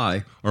feels to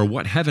die, or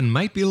what heaven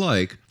might be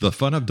like, The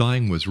Fun of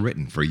Dying was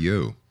written for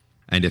you.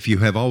 And if you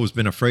have always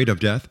been afraid of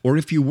death, or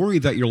if you worry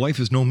that your life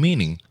has no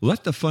meaning,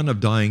 let the fun of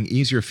dying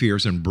ease your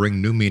fears and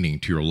bring new meaning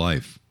to your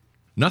life.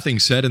 Nothing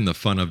said in The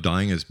Fun of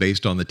Dying is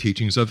based on the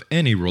teachings of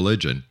any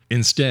religion.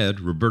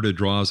 Instead, Roberta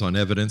draws on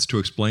evidence to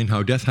explain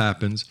how death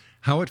happens,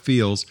 how it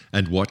feels,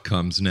 and what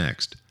comes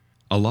next.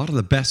 A lot of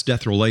the best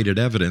death-related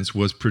evidence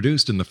was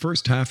produced in the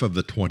first half of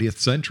the 20th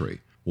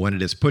century. When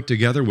it is put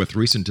together with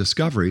recent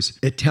discoveries,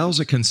 it tells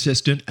a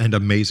consistent and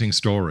amazing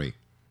story.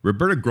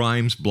 Roberta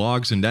Grimes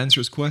blogs and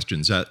answers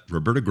questions at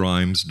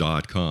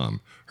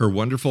robertagrimes.com. Her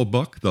wonderful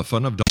book, The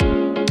Fun of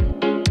Dying.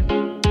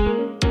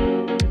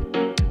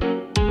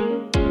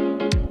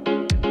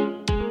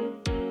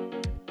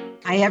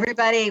 Hi,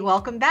 everybody.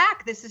 Welcome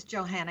back. This is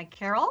Johanna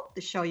Carroll.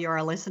 The show you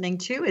are listening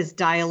to is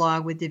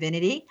Dialogue with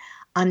Divinity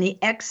on the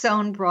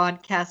X-Zone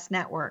Broadcast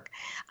Network.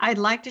 I'd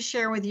like to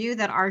share with you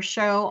that our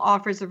show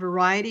offers a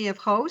variety of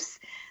hosts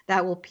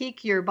that will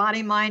pique your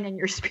body, mind, and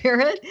your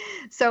spirit.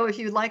 So if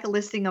you'd like a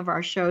listing of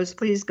our shows,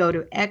 please go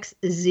to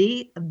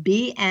xzbn.net.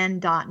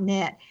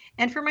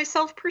 And for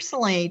myself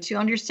personally, to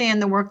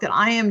understand the work that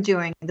I am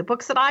doing, the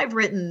books that I've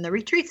written, the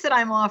retreats that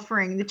I'm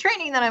offering, the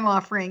training that I'm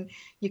offering,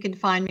 you can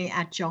find me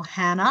at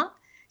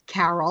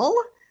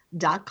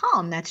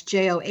JohannaCarroll.com. That's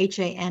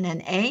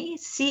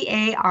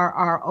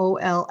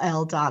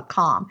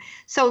JohannaCarroll.com.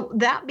 So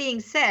that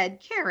being said,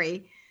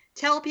 Kiri,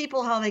 tell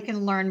people how they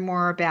can learn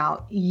more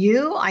about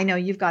you. I know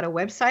you've got a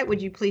website.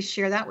 Would you please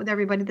share that with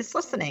everybody that's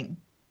listening?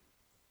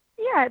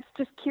 Yeah, it's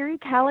just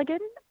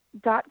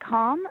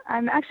KiriCallaghan.com.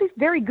 I'm actually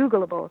very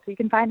Googleable, so you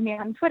can find me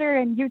on Twitter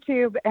and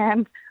YouTube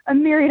and a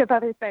myriad of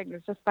other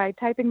things just by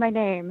typing my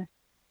name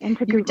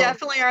into Google. You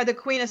definitely are the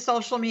queen of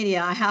social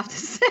media, I have to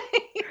say.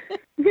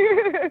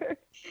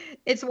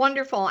 It's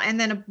wonderful. And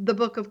then the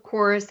book, of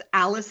course,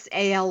 Alice,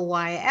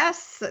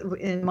 ALYS.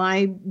 In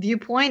my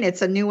viewpoint,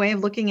 it's a new way of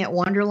looking at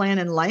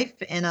Wonderland and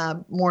life in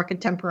a more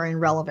contemporary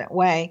and relevant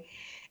way.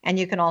 And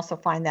you can also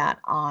find that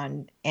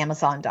on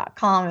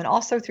Amazon.com and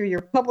also through your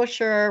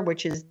publisher,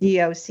 which is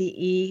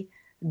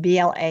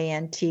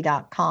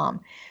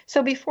DOCEBLANT.com.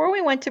 So before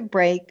we went to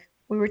break,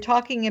 we were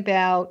talking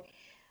about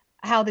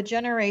how the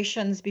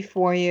generations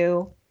before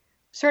you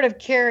sort of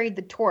carried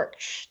the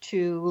torch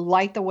to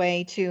light the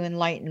way to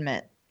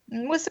enlightenment.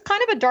 It was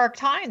kind of a dark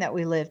time that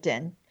we lived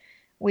in.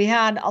 We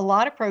had a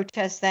lot of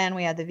protests then.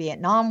 We had the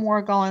Vietnam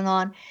War going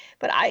on.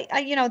 But I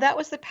that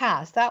was the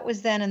past. That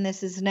was then and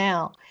this is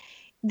now.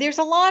 There's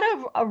a lot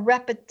of a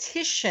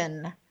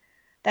repetition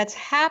that's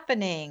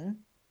happening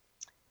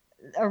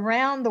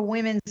around the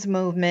women's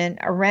movement,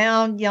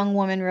 around young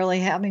women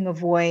really having a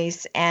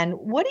voice. And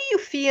what do you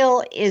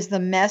feel is the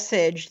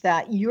message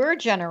that your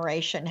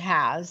generation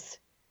has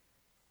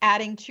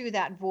adding to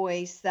that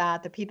voice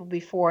that the people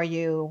before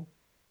you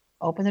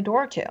open the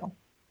door to?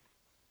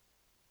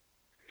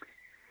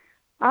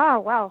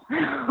 Wow.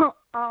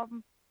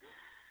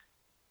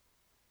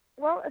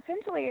 Well,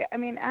 essentially, I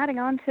mean, adding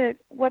on to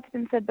what's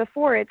been said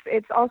before,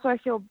 it's also, I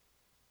feel,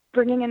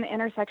 bringing in the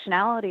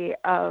intersectionality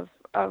of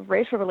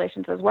racial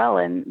relations as well.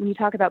 And when you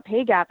talk about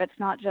pay gap, it's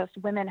not just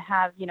women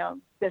have,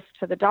 this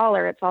to the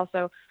dollar. It's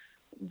also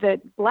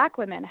that Black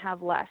women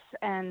have less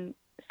and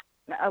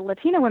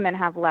Latina women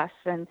have less.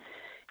 And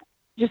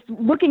just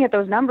looking at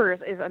those numbers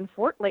is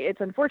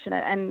it's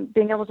unfortunate, and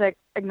being able to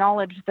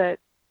acknowledge that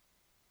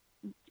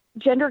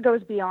gender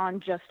goes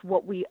beyond just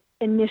what we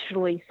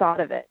initially thought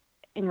of it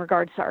in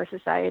regards to our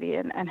society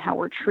and how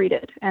we're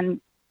treated, and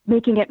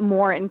making it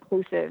more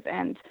inclusive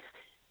and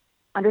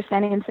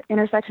understanding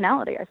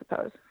intersectionality, I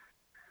suppose.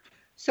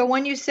 So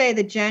when you say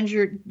the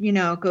gender,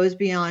 goes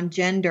beyond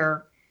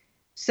gender,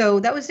 so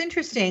that was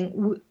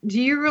interesting.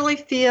 Do you really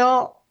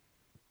feel,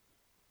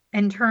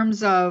 in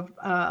terms of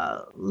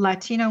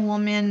Latino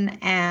women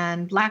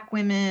and Black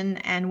women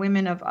and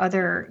women of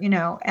other,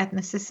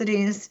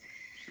 ethnicities,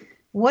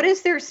 what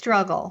is their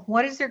struggle?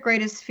 What is their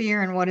greatest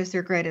fear and what is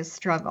their greatest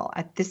struggle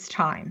at this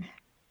time?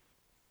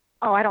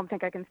 Oh, I don't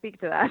think I can speak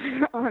to that.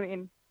 I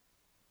mean,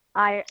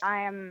 I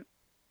am,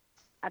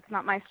 that's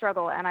not my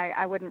struggle, and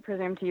I wouldn't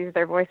presume to use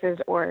their voices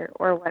or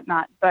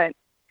whatnot, but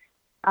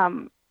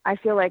I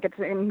feel like it's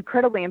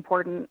incredibly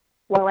important.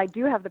 While I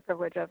do have the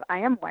privilege of, I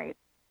am white,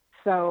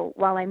 so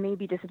while I may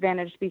be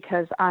disadvantaged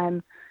because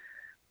I'm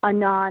a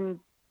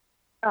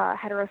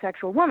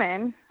non-heterosexual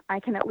woman, I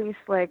can at least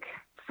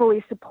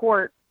fully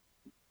support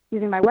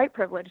using my white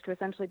privilege to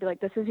essentially be like,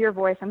 this is your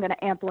voice, I'm going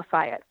to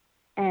amplify it.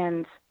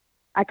 And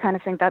I kind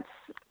of think that's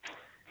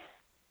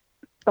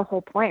the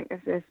whole point,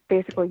 is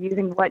basically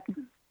using what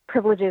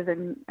privileges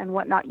and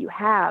whatnot you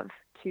have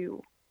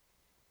to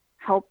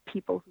help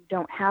people who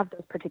don't have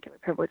those particular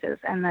privileges.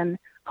 And then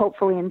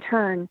hopefully in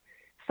turn,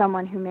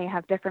 someone who may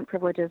have different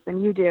privileges than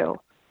you do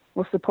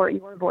will support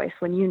your voice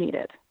when you need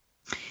it.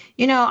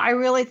 I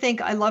really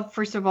think I love,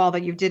 first of all,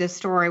 that you did a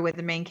story with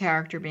the main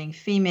character being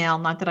female.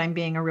 Not that I'm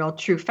being a real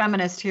true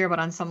feminist here, but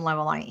on some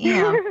level I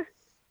am.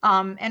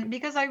 And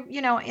because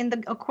in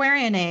the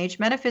Aquarian age,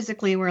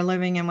 metaphysically, we're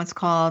living in what's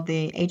called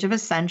the Age of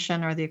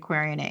Ascension or the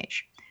Aquarian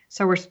Age.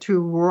 So we're to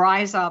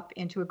rise up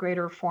into a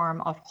greater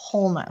form of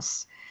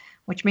wholeness,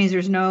 which means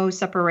there's no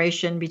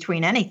separation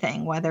between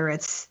anything, whether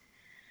it's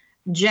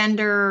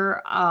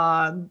gender,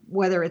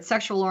 whether it's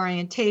sexual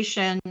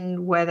orientation,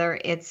 whether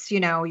it's,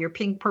 you're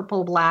pink,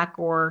 purple, black,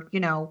 or,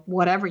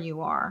 whatever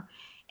you are.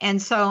 And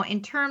so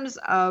in terms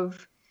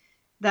of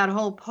that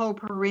whole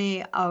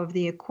potpourri of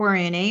the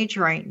Aquarian age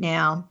right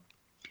now,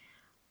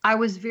 I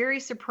was very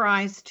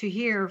surprised to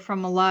hear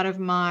from a lot of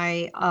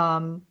my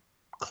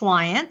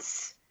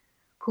clients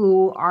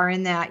who are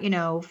in that,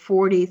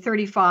 40,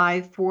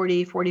 35,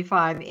 40,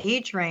 45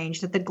 age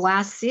range, that the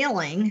glass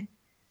ceiling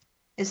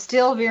is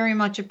still very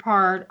much a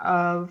part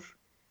of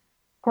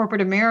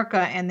corporate America,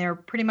 and they're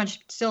pretty much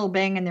still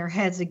banging their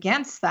heads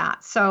against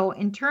that. So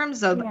in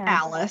terms of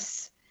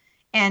Alice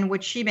and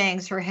what she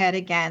bangs her head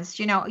against,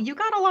 you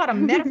got a lot of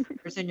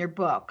metaphors in your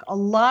book, a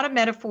lot of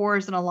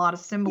metaphors and a lot of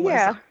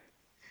symbolism. Yeah.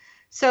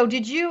 So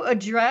did you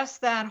address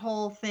that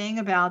whole thing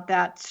about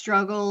that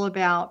struggle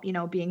about,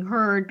 being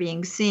heard,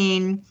 being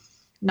seen,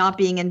 not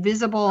being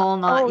invisible,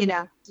 not,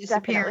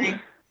 disappearing?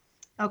 Definitely.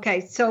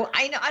 Okay, so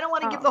I don't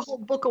want to give the whole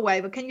book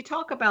away, but can you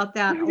talk about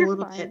that a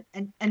little bit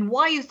and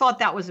why you thought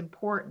that was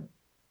important?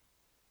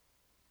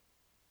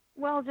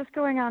 Well, just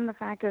going on the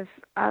fact of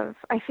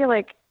I feel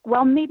like,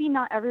 well, maybe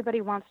not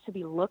everybody wants to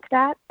be looked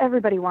at.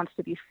 Everybody wants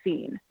to be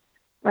seen.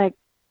 Like,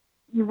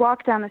 you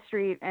walk down the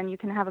street and you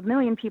can have a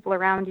million people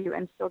around you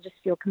and still just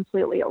feel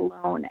completely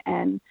alone.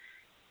 And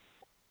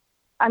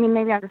I mean,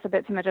 maybe I'm just a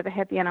bit too much of a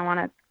hippie and I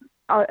want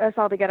us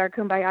all to get our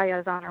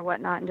kumbayas on or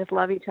whatnot and just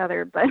love each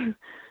other. But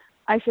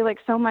I feel like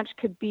so much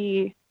could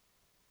be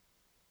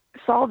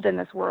solved in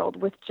this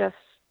world with just,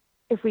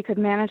 if we could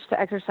manage to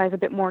exercise a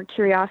bit more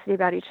curiosity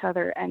about each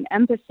other and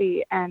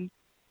empathy and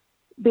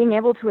being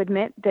able to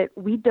admit that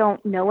we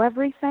don't know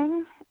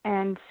everything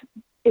and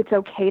it's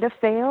okay to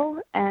fail,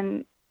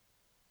 and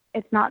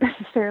it's not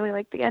necessarily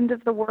like the end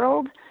of the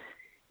world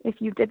if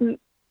you didn't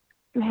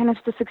manage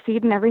to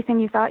succeed in everything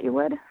you thought you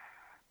would.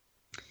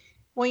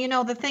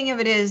 Well, the thing of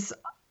it is,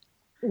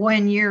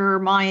 when you're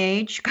my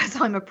age, because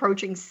I'm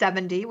approaching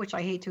 70, which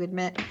I hate to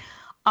admit,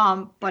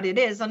 but it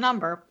is a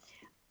number.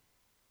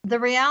 The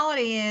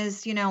reality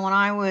is, when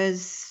I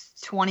was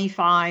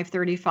 25,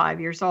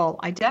 35 years old,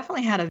 I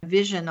definitely had a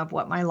vision of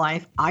what my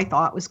life I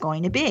thought was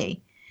going to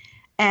be.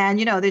 And,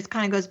 this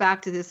kind of goes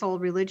back to this old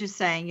religious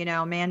saying,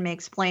 man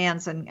makes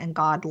plans and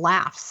God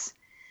laughs.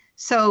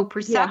 So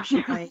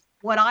perceptually,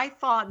 what I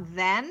thought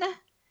then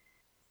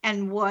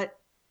and what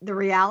the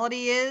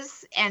reality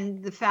is,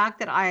 and the fact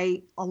that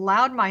I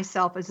allowed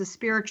myself as a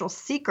spiritual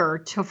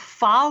seeker to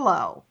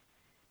follow,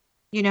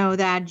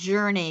 that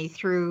journey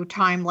through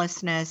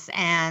timelessness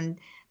and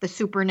the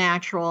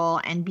supernatural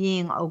and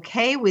being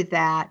okay with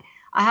that,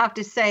 I have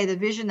to say the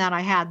vision that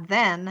I had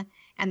then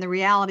and the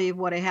reality of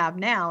what I have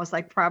now is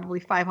like probably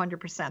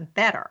 500%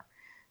 better.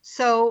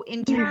 So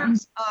in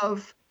terms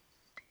of,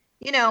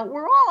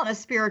 we're all on a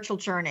spiritual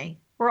journey.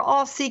 We're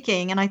all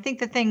seeking. And I think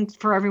the thing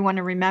for everyone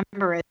to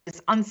remember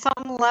is, on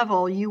some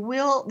level,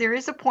 there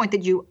is a point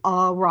that you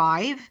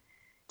arrive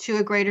to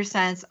a greater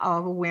sense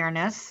of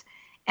awareness.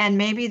 And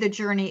maybe the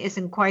journey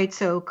isn't quite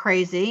so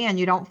crazy and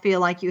you don't feel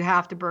like you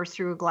have to burst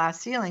through a glass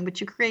ceiling, but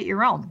you create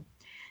your own.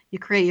 You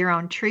create your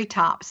own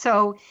treetop.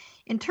 So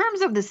in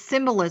terms of the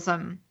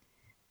symbolism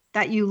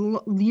that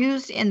you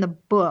used in the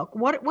book,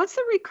 what's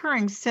the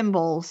recurring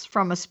symbols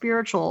from a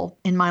spiritual,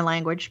 in my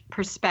language,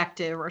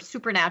 perspective, or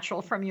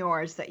supernatural from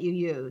yours that you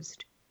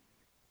used?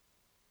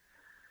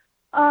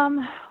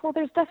 Well,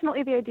 there's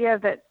definitely the idea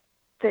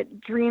that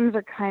dreams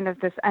are kind of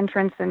this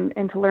entrance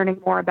into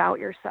learning more about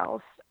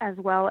yourself, as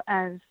well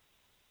as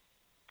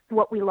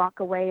what we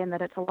lock away, and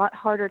that it's a lot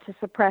harder to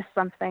suppress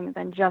something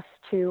than just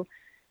to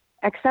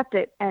accept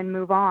it and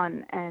move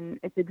on. And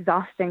it's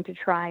exhausting to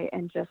try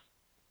and just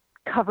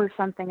cover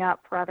something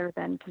up rather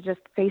than to just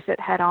face it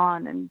head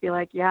on and be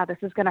like, yeah, this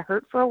is going to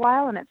hurt for a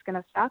while and it's going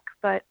to suck,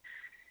 but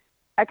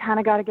I kind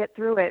of got to get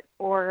through it,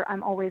 or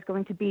I'm always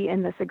going to be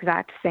in this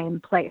exact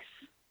same place.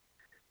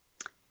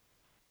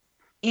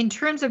 In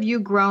terms of you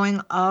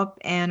growing up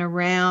and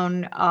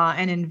around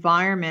an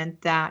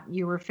environment that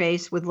you were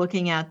faced with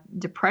looking at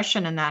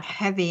depression and that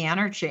heavy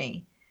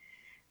energy,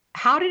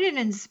 how did it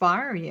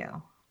inspire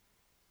you?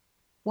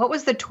 What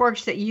was the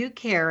torch that you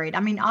carried? I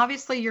mean,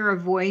 obviously you're a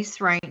voice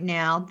right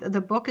now.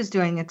 The book is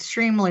doing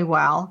extremely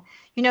well.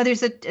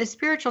 There's a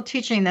spiritual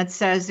teaching that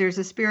says there's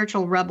a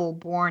spiritual rebel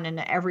born in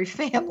every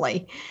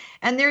family.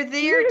 And they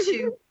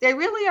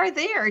really are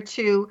there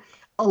to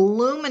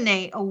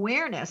illuminate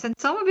awareness. And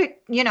some of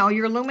it,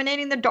 you're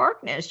illuminating the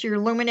darkness. You're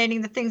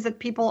illuminating the things that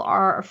people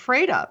are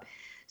afraid of.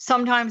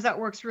 Sometimes that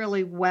works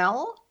really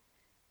well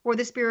for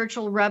the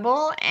spiritual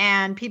rebel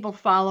and people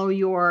follow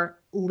your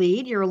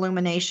lead, your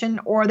illumination,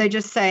 or they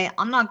just say,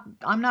 I'm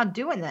not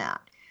doing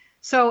that.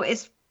 So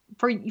it's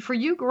for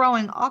you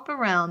growing up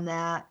around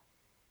that,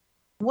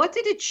 what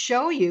did it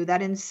show you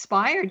that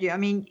inspired you? I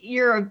mean,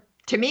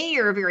 to me,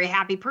 you're a very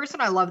happy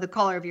person. I love the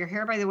color of your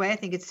hair, by the way. I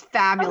think it's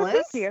fabulous.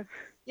 Oh, thank you.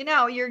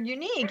 You're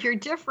unique, you're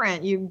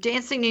different, you're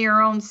dancing to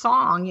your own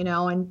song,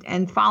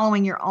 and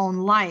following your own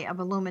light of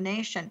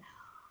illumination.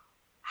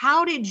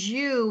 How did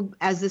you,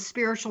 as the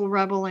spiritual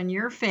rebel in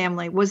your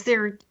family, was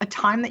there a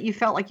time that you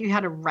felt like you had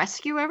to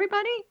rescue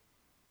everybody?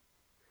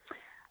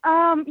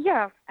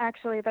 Yeah,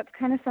 actually, that's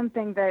kind of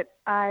something that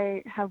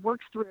I have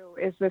worked through,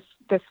 is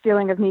this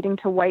feeling of needing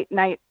to white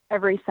knight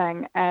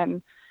everything.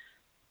 And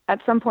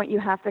at some point you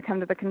have to come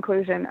to the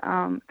conclusion,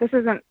 this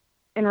isn't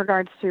in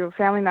regards to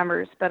family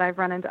members, but I've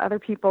run into other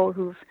people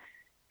who've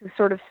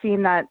sort of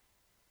seen that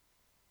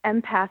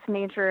empath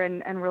nature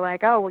and were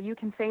like, oh, well, you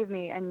can save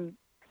me. And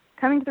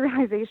coming to the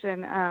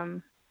realization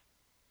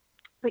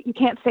that you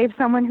can't save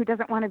someone who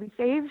doesn't want to be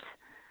saved,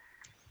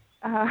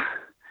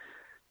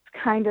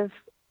 it's kind of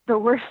the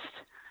worst.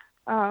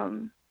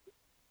 I'm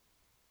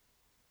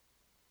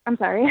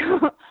sorry.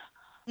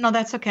 No,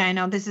 that's okay. I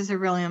know this is a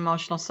really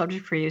emotional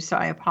subject for you, so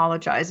I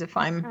apologize if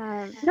I'm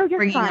no, you're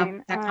bringing fine.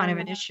 up that kind of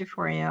an issue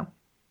for you.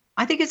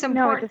 I think it's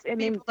important for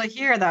people to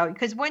hear, though,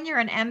 because when you're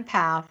an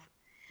empath,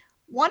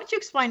 why don't you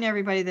explain to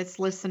everybody that's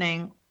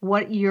listening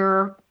what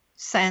your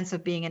sense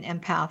of being an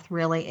empath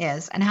really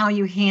is and how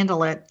you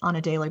handle it on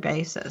a daily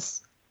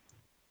basis?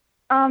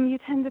 You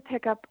tend to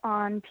pick up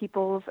on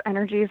people's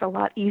energies a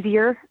lot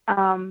easier.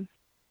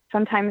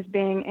 Sometimes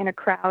being in a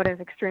crowd is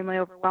extremely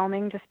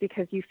overwhelming just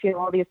because you feel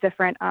all these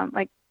different,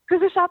 like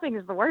Christmas shopping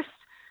is the worst.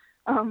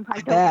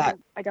 I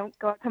don't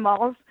go out to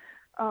malls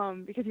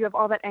because you have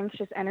all that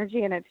anxious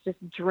energy and it's just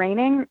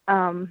draining.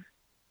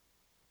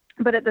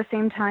 But at the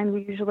same time, you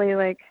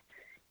usually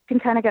can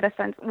kind of get a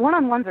sense.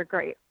 One-on-ones are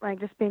great, like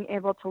just being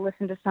able to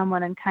listen to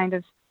someone and kind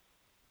of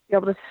be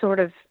able to sort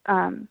of,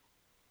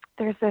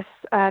 there's this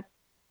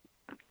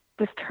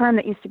term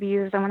that used to be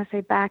used, I want to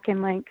say back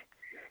in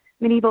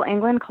medieval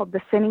England, called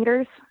the sin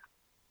eaters.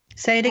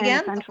 Say it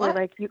again. And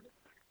essentially,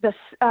 the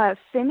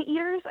sin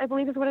eaters, I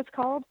believe is what it's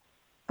called.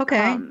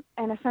 Okay.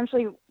 And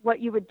essentially, what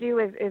you would do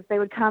is they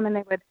would come and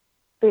they would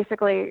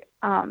basically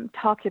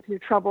talk you through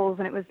troubles,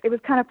 and it was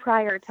kind of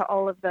prior to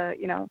all of the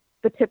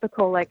the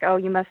typical oh,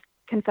 you must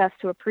confess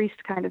to a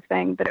priest kind of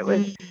thing, but it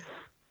was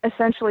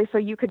essentially so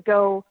you could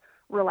go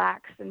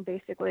relax and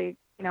basically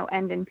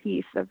end in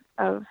peace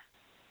of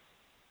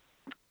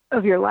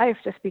your life,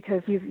 just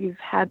because you've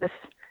had this.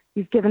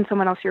 You've given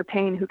someone else your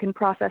pain who can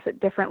process it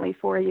differently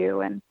for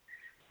you. And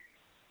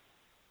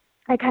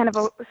I kind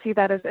of see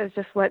that as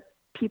just what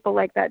people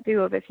like that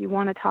do, of if you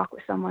want to talk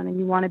with someone and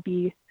you want to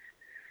be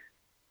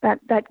that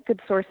good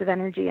source of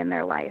energy in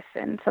their life.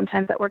 And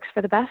sometimes that works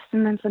for the best,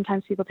 and then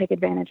sometimes people take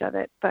advantage of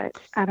it. But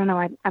I don't know.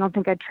 I don't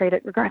think I'd trade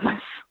it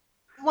regardless.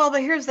 Well,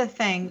 but here's the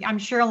thing. I'm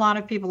sure a lot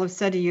of people have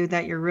said to you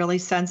that you're really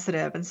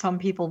sensitive, and some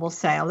people will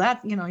say, "Oh, that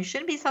you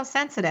shouldn't be so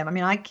sensitive." I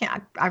mean,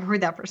 I've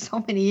heard that for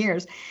so many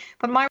years.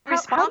 But my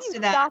response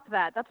to that. Stop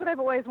that. That's what I've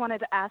always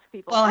wanted to ask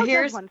people. Well, I'm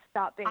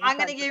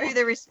going to give you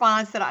the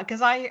response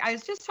because I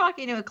was just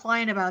talking to a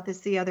client about this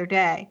the other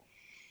day.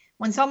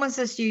 When someone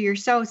says to you, "You're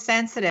so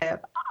sensitive,"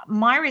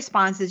 my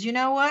response is, you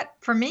know what?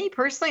 For me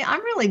personally,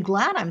 I'm really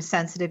glad I'm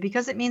sensitive,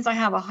 because it means I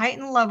have a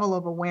heightened level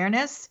of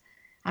awareness.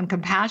 I'm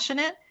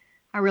compassionate.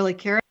 I really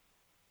care.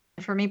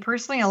 For me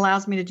personally, it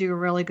allows me to do a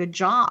really good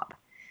job.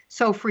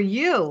 So for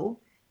you,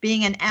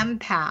 being an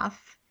empath,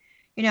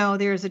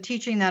 there's a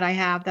teaching that I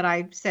have that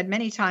I've said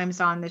many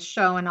times on this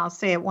show, and I'll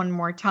say it one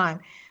more time.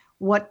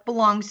 What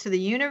belongs to the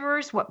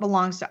universe, what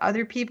belongs to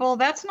other people,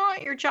 that's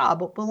not your job.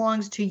 What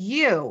belongs to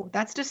you,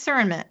 that's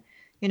discernment.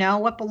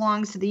 What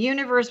belongs to the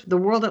universe, the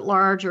world at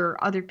large,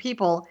 or other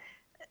people,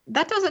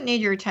 that doesn't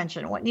need your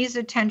attention. What needs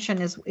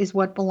attention is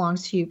what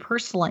belongs to you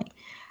personally.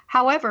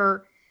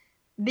 However,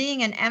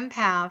 being an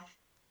empath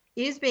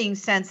is being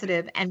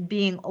sensitive and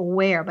being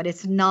aware, but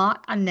it's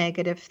not a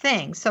negative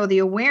thing. So the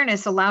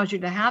awareness allows you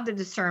to have the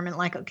discernment,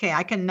 okay,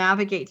 I can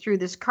navigate through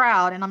this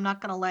crowd and I'm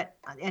not going to let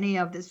any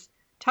of this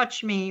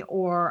touch me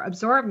or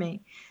absorb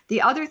me.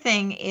 The other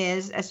thing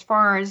is, as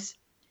far as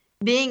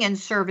being in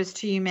service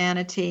to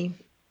humanity,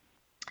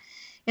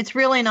 it's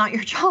really not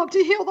your job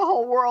to heal the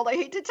whole world. I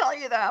hate to tell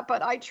you that,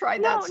 but I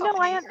tried that so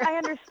many years. I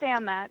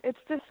understand that.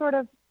 It's just sort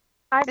of,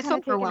 I've kind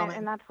of taken it,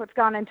 and that's what's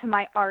gone into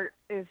my art,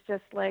 is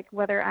just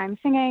whether I'm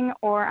singing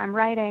or I'm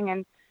writing,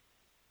 and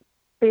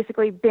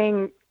basically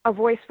being a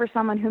voice for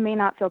someone who may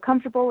not feel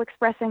comfortable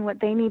expressing what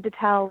they need to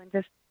tell. And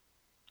just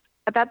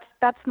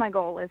that's my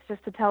goal, is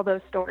just to tell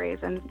those stories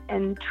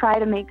and try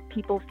to make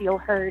people feel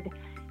heard,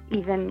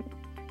 even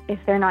if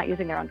they're not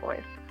using their own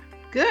voice.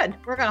 Good.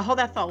 We're going to hold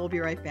that thought. We'll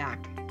be right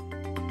back.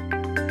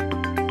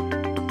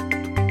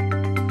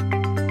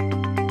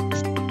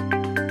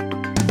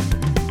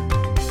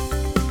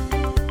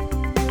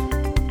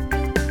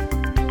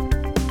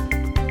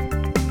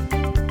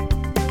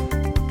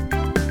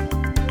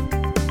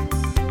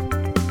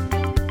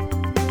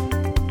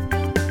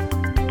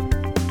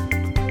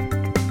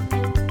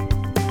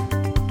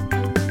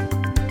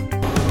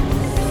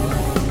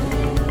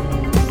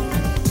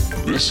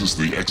 This is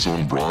the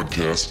X-Zone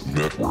Broadcast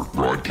Network,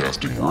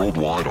 broadcasting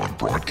worldwide on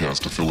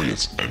broadcast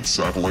affiliates and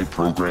satellite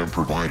program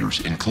providers,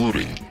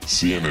 including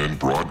CNN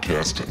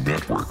Broadcast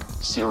Network,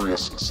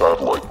 Sirius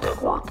Satellite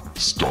Network,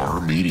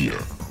 Star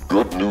Media,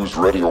 Good News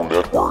Radio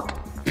Network,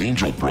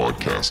 Angel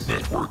Broadcast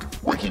Network,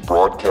 Wiki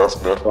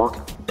Broadcast Network,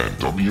 and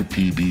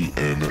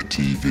WPBN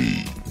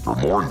TV. For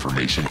more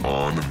information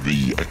on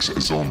the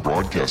X-Zone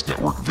Broadcast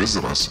Network,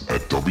 visit us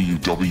at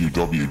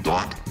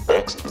www.xzbn.net.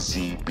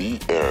 xzbn.net.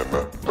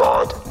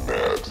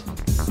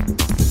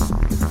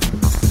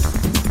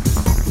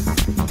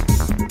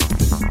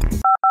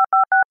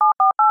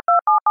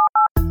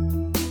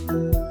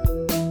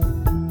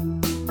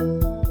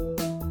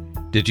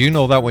 Did you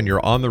know that when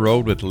you're on the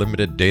road with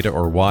limited data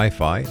or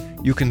Wi-Fi,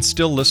 you can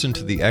still listen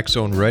to the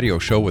X-Zone Radio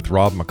Show with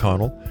Rob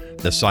McConnell,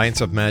 The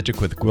Science of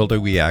Magic with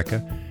Gwilda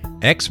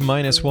Wiyaka,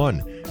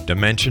 X-1,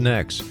 Dimension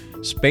X,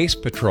 Space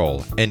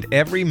Patrol, and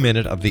every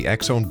minute of the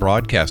X-Zone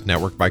Broadcast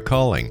Network by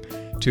calling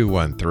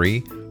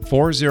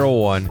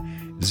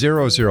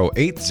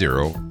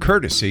 213-401-0080,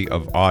 courtesy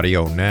of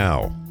Audio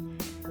Now.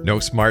 No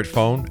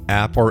smartphone,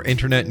 app, or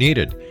internet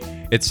needed.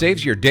 It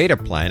saves your data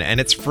plan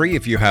and it's free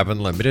if you have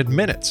unlimited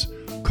minutes.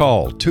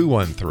 Call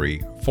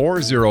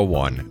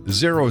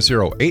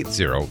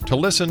 213-401-0080 to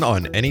listen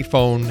on any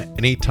phone,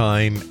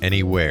 anytime,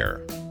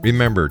 anywhere.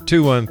 Remember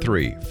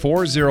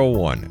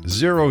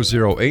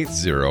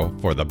 213-401-0080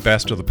 for the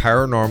best of the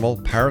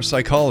paranormal,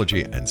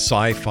 parapsychology, and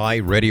sci-fi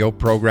radio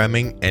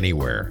programming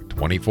anywhere,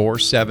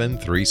 24/7,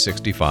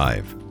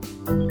 365.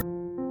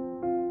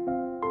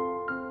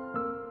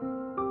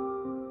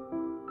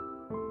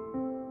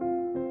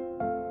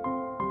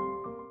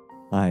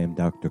 I am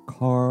Dr.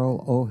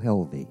 Carl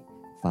O'Helvey,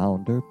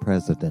 founder,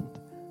 president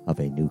of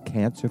a new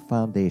cancer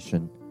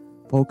foundation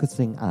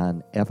focusing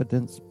on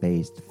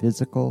evidence-based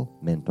physical,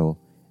 mental,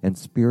 and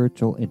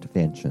spiritual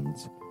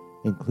interventions,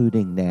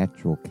 including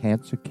natural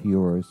cancer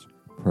cures,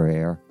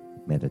 prayer,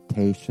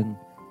 meditation,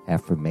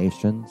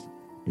 affirmations,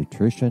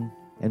 nutrition,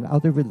 and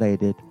other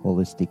related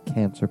holistic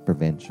cancer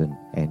prevention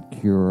and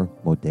cure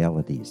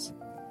modalities.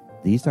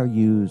 These are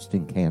used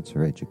in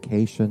cancer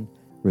education,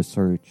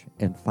 research,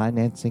 and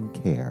financing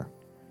care.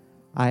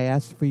 I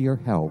ask for your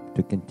help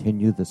to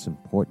continue this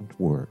important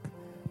work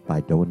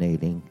by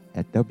donating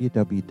at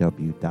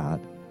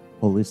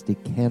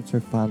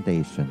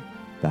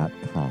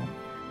www.holisticcancerfoundation.com.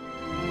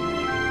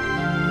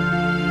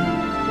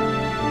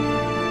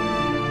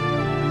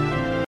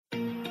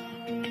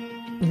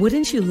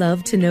 Wouldn't you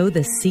love to know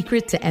the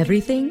secret to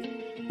everything?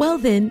 Well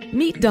then,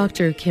 meet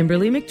Dr.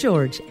 Kimberly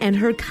McGeorge and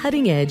her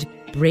cutting-edge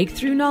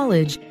breakthrough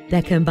knowledge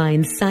that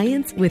combines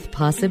science with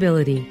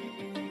possibility.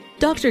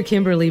 Dr.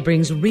 Kimberly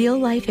brings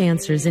real-life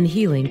answers and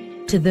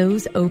healing to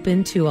those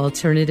open to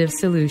alternative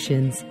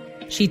solutions.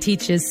 She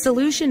teaches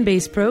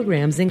solution-based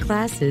programs and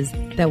classes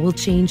that will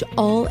change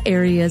all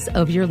areas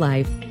of your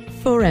life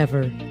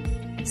forever.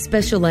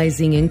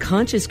 Specializing in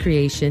conscious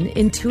creation,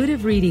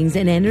 intuitive readings,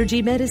 and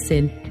energy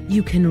medicine,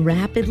 you can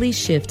rapidly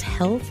shift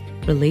health,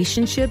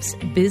 relationships,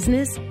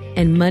 business,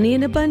 and money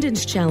and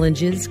abundance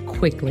challenges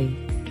quickly.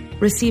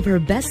 Receive her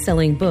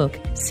best-selling book,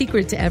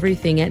 Secret to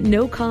Everything, at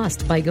no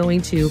cost by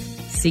going to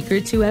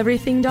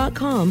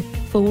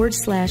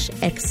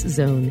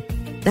secrettoeverything.com/X-Zone.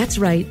 That's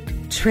right,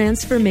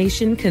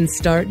 transformation can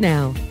start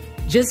now.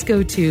 Just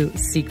go to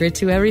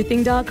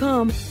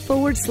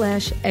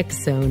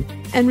secrettoeverything.com/X-Zone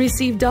and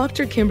receive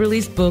Dr.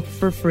 Kimberly's book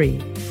for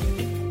free.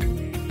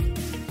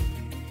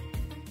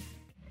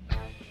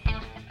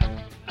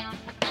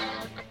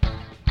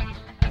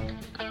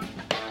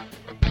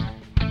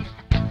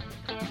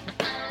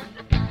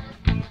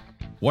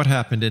 What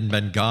Happened in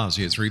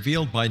Benghazi is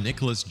revealed by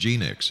Nicholas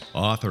Genix,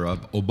 author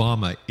of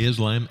Obama,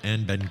 Islam,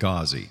 and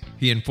Benghazi.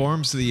 He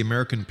informs the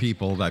American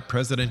people that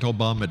President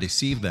Obama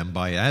deceived them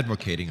by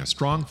advocating a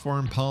strong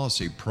foreign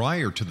policy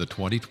prior to the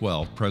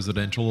 2012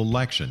 presidential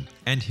election,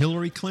 and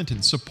Hillary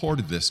Clinton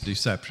supported this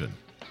deception.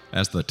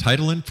 As the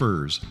title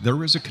infers,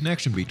 there is a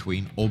connection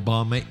between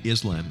Obama,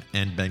 Islam,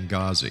 and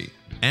Benghazi.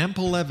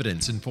 Ample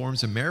evidence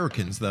informs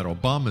Americans that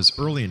Obama's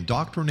early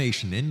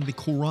indoctrination in the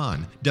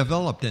Quran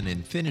developed an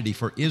affinity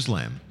for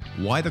Islam,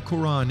 why the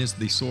Quran is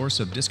the source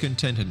of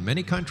discontent in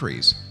many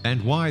countries,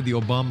 and why the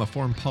Obama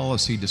foreign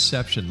policy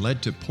deception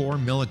led to poor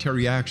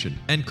military action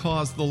and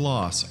caused the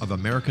loss of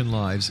American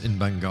lives in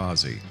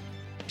Benghazi.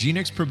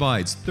 Genix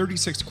provides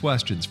 36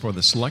 questions for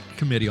the Select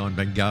Committee on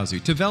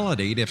Benghazi to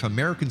validate if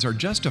Americans are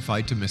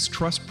justified to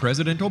mistrust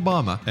President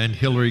Obama and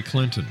Hillary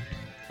Clinton.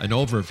 An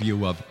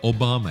overview of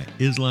Obama,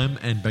 Islam,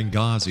 and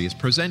Benghazi is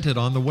presented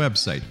on the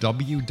website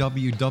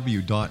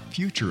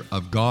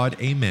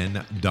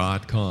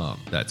www.futureofgodamen.com.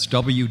 That's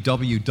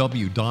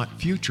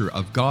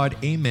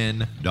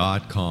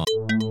www.futureofgodamen.com.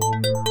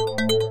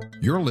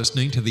 You're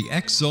listening to the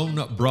X-Zone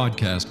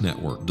Broadcast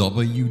Network,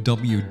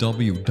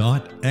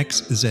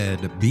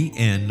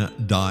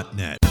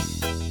 www.xzbn.net.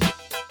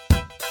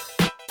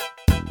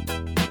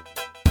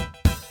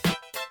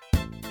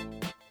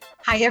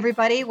 Hi,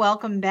 everybody.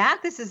 Welcome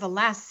back. This is the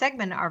last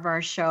segment of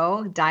our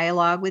show,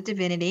 Dialogue with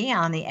Divinity,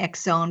 on the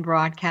X-Zone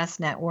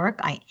Broadcast Network.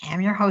 I am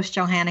your host,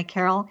 Johanna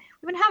Carroll.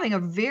 We've been having a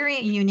very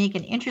unique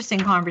and interesting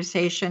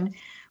conversation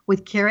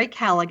with Kiri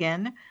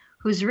Callaghan,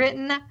 who's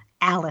written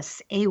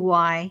Alice,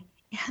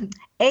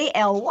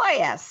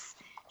 A-L-Y-S.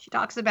 She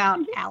talks about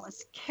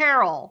Alice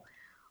Carroll,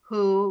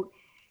 who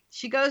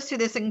she goes to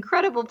this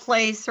incredible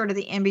place, sort of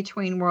the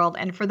in-between world.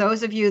 And for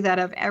those of you that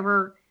have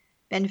ever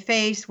been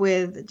faced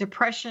with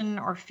depression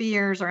or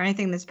fears or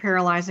anything that's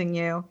paralyzing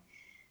you,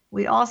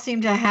 We all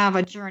seem to have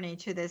a journey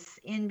to this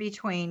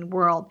in-between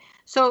world.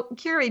 So,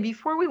 Kiri,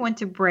 before we went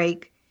to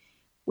break,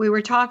 we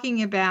were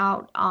talking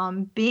about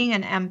being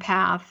an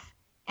empath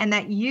and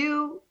that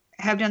you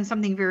have done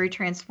something very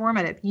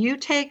transformative. You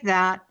take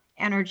that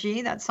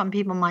energy that some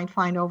people might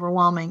find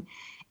overwhelming,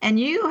 and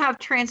you have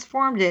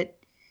transformed it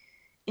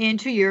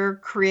into your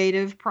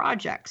creative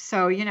projects.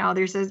 So,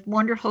 there's this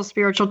wonderful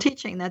spiritual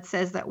teaching that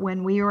says that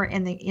when we are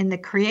in the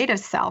creative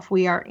self,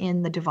 we are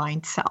in the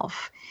divine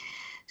self.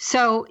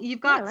 So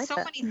you've got so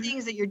many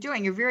things that you're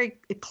doing. You're very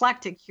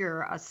eclectic.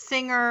 You're a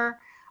singer,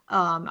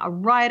 a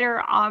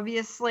writer,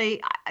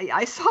 obviously.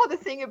 I saw the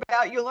thing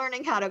about you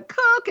learning how to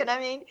cook, and I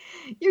mean,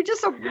 you're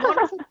just a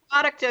wonderful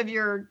product of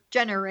your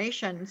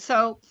generation.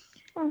 So,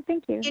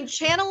 thank you. In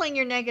channeling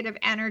your negative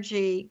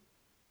energy,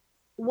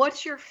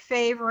 what's your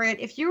favorite?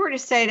 If you were to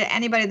say to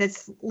anybody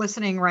that's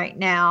listening right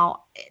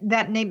now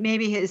that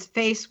maybe is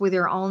faced with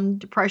their own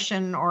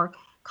depression or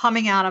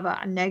coming out of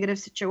a negative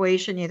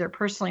situation, either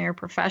personally or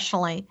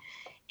professionally,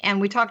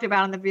 and we talked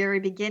about in the very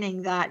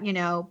beginning that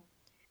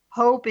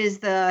hope is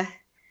the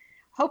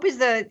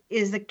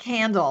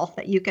candle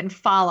that you can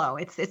follow.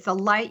 It's a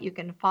light you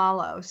can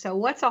follow. So,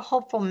 what's a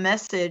hopeful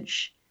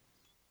message?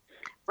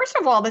 First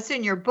of all, that's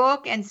in your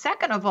book, and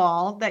second of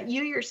all, that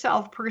you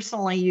yourself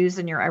personally use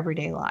in your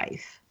everyday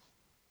life.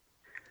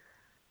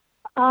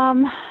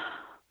 Oh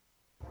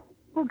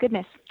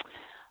goodness.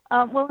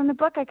 Well, in the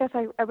book, I guess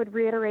I would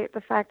reiterate the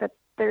fact that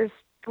there's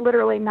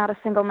literally not a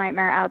single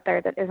nightmare out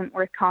there that isn't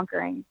worth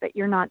conquering, that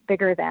you're not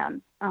bigger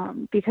than.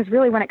 Because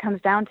really, when it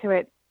comes down to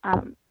it,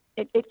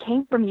 it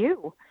came from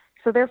you.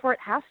 So therefore, it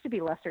has to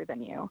be lesser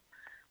than you.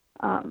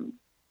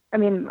 I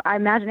mean,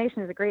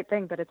 imagination is a great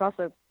thing, but it's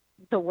also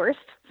the worst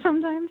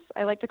sometimes.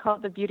 I like to call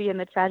it the beauty and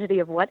the tragedy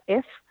of what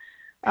if,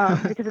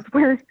 because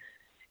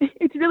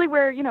it's really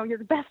where,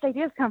 your best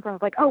ideas come from.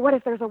 It's like, oh, what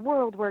if there's a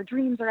world where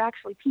dreams are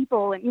actually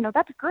people? And,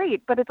 that's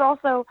great. But it's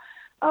also,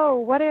 oh,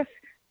 what if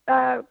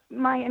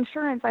my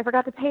insurance, I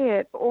forgot to pay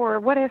it? Or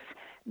what if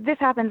this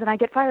happens and I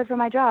get fired from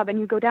my job? And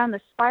you go down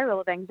this spiral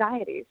of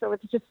anxiety. So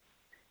it's just,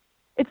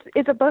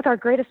 it's both our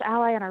greatest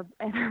ally and our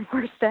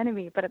worst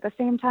enemy. But at the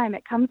same time,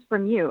 it comes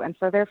from you. And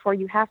so therefore,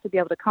 you have to be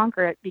able to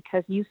conquer it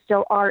because you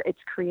still are its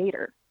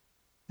creator.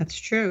 That's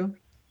true.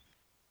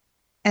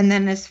 And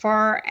then as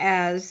far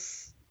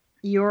as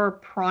your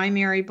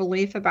primary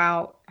belief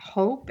about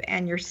hope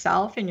and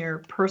yourself in your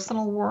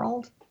personal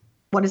world,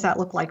 what does that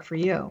look like for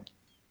you?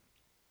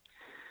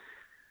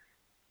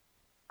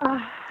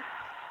 I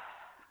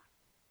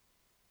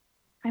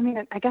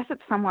mean, I guess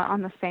it's somewhat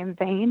on the same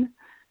vein.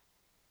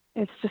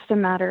 It's just a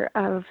matter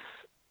of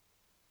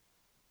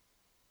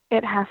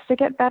it has to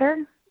get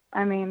better.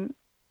 I mean,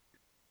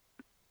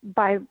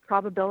 by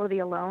probability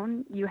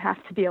alone, you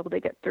have to be able to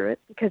get through it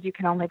because you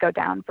can only go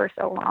down for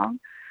so long.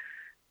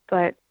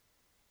 But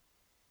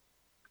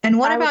and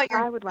what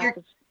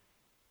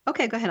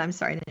Okay, go ahead. I'm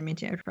sorry, I didn't mean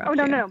to interrupt. Oh,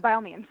 no, by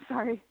all means.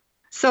 Sorry.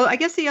 So I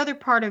guess the other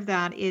part of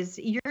that is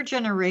your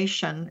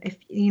generation.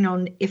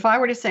 If I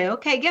were to say,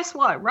 okay, guess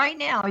what? Right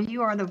now,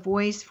 you are the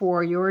voice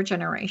for your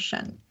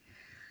generation.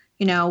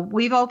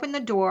 We've opened the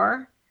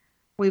door,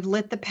 we've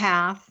lit the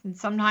path, and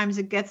sometimes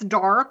it gets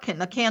dark and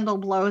the candle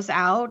blows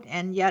out,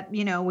 and yet,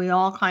 we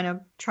all kind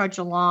of trudge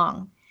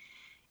along.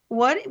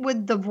 What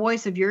would the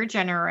voice of your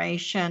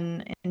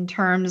generation in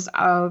terms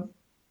of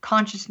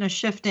consciousness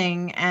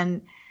shifting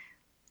and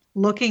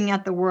looking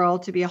at the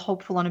world to be a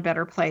hopeful and a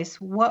better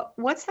place,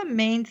 what's the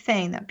main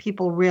thing that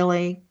people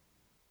really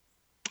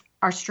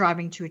are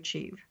striving to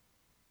achieve?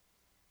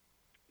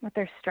 What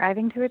they're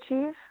striving to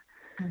achieve?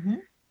 Mm-hmm.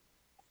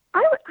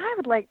 I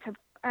would like to,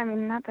 I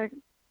mean, not to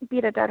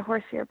beat a dead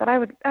horse here, but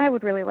I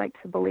would really like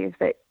to believe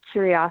that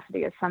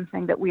curiosity is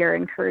something that we are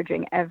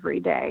encouraging every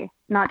day,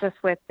 not just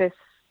with this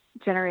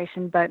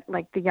generation, but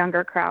like the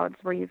younger crowds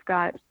where you've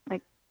got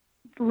like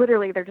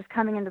literally they're just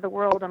coming into the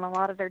world and a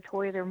lot of their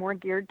toys are more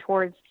geared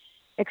towards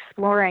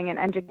exploring and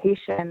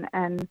education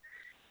and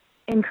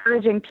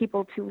encouraging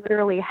people to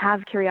literally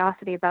have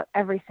curiosity about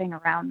everything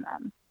around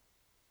them,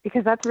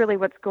 because that's really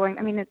what's going.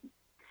 I mean,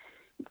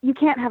 you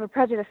can't have a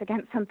prejudice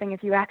against something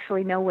if you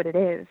actually know what it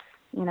is.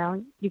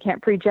 You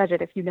can't prejudge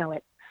it if you know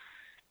it.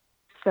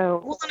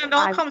 So, well, and it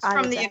all comes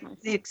from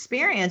the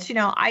experience.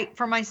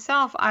 For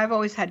myself, I've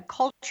always had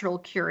cultural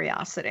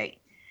curiosity,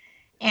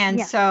 and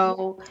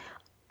so,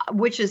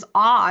 which is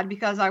odd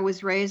because I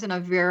was raised in a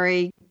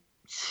very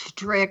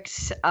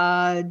strict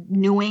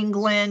New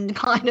England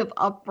kind of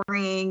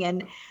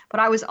upbringing, but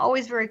I was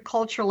always very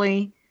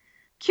culturally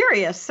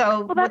curious.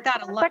 So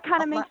that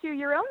kind of makes you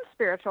your own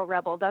spiritual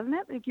rebel, doesn't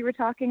it? Like you were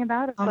talking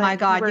about. Oh my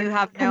God, you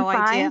have no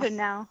idea. And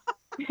now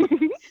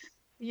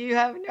you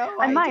have no idea.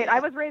 I might. I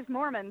was raised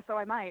Mormon, so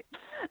I might.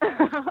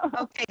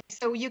 Okay,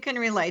 so you can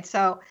relate.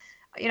 So,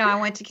 I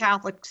went to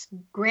Catholic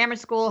grammar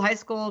school, high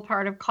school,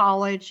 part of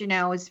college.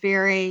 It's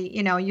very,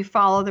 you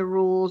follow the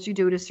rules, you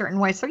do it a certain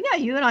way. So yeah,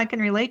 you and I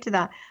can relate to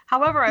that.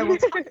 However, I will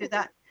tell you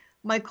that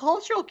my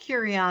cultural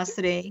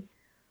curiosity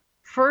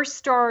first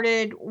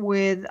started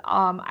with,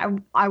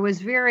 I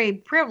was very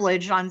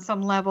privileged on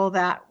some level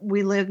that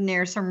we lived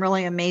near some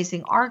really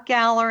amazing art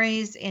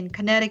galleries in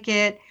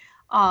Connecticut.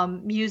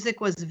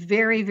 Music was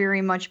very,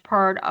 very much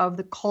part of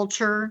the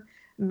culture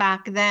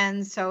back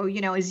then. So,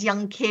 as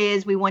young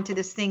kids, we went to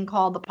this thing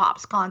called the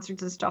Pops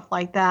concerts and stuff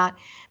like that.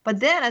 But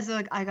then as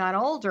I got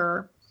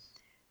older,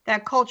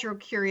 that cultural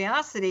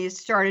curiosity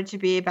started to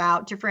be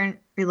about different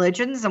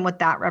religions and what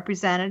that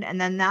represented. And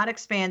then that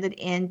expanded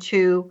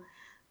into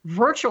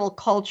virtual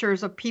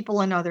cultures of people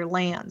in other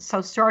lands.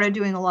 So started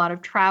doing a lot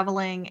of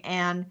traveling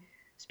and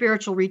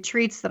spiritual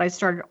retreats that I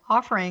started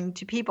offering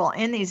to people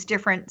in these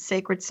different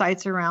sacred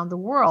sites around the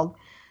world.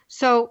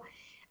 So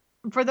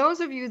for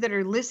those of you that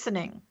are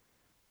listening,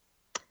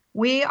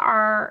 we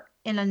are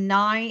in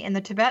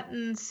the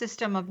Tibetan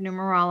system of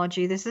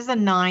numerology. This is a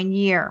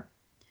 9-year.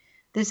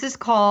 This is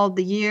called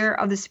the Year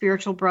of the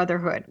Spiritual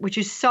Brotherhood, which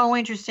is so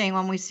interesting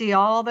when we see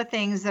all the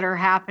things that are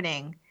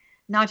happening,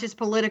 not just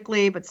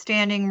politically, but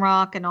Standing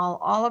Rock and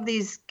all of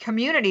these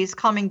communities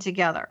coming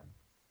together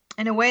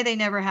in a way they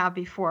never have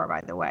before,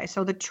 by the way.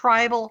 So the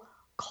tribal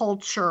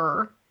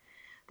culture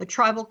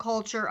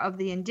of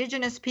the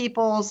indigenous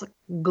peoples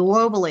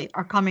globally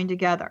are coming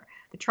together.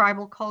 The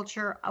tribal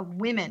culture of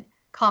women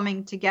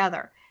coming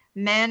together.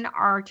 Men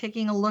are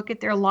taking a look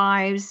at their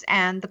lives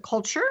and the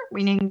culture,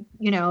 meaning,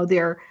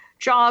 their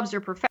jobs,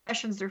 their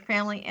professions, their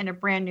family in a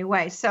brand new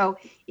way. So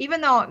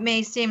even though it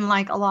may seem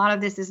like a lot of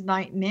this is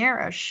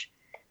nightmarish,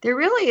 there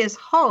really is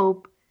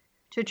hope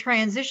to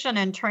transition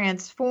and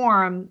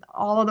transform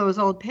all of those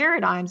old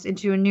paradigms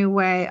into a new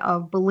way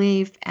of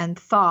belief and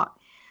thought.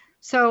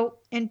 So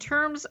in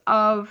terms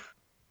of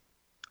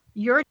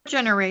your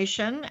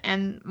generation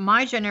and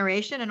my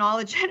generation and all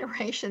the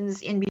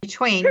generations in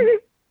between,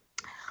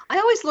 I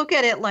always look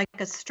at it like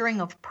a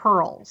string of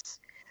pearls.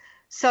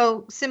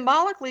 So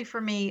symbolically for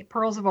me,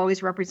 pearls have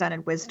always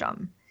represented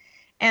wisdom.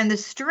 And the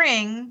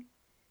string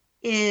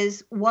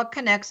is what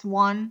connects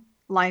one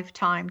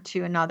lifetime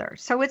to another.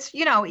 So it's,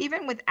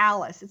 even with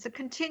Alice, it's a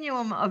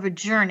continuum of a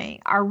journey.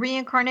 Our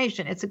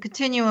reincarnation, it's a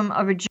continuum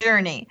of a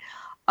journey.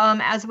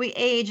 As we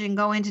age and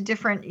go into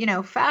different,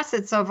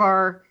 facets of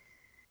our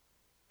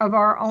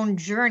own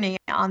journey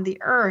on the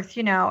earth,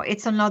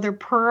 it's another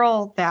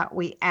pearl that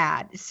we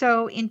add.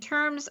 So in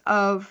terms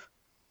of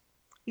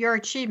your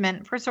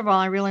achievement, first of all,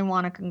 I really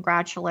want to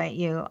congratulate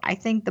you. I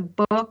think the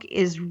book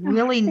is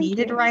really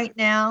needed right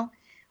now.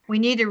 We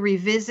need to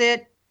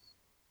revisit.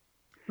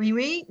 We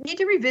need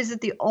to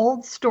revisit the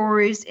old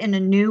stories in a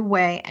new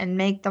way and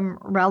make them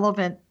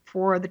relevant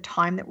for the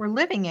time that we're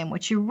living in,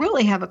 which you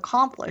really have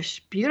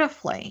accomplished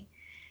beautifully.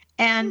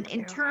 And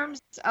in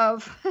terms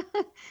of,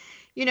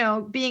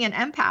 being an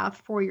empath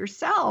for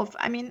yourself,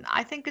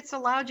 I think it's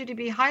allowed you to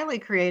be highly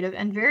creative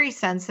and very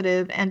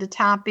sensitive and to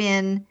tap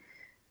in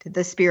to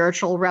the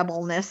spiritual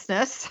rebelness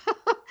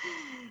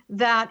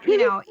that,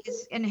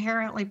 is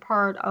inherently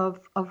part of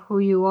who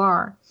you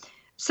are.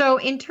 So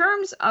in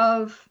terms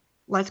of,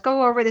 let's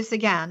go over this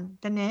again.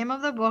 The name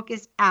of the book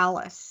is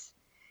Alice,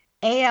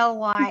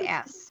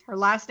 Alys. Her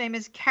last name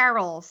is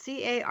Carroll,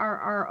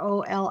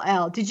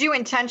 Carroll. Did you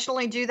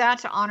intentionally do that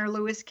to honor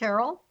Lewis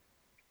Carroll?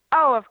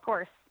 Oh, of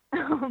course.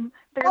 I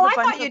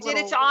thought you did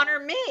it to honor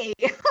me.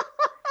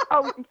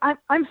 Oh,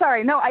 I'm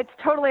sorry. No, it's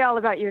totally all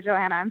about you,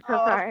 Johanna. I'm so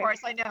sorry. Of course,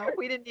 I know.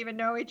 We didn't even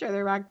know each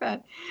other back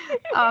then.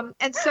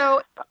 And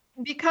so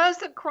because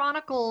the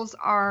Chronicles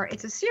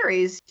it's a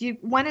series,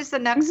 when is the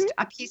next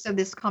piece of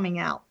this coming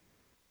out?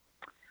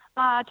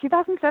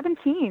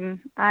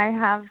 2017. I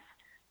have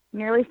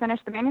nearly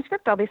finished the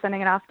manuscript. I'll be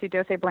sending it off to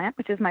Jose Blant,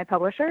 which is my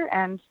publisher,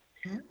 and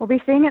we'll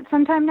be seeing it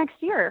sometime next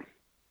year.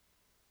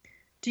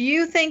 Do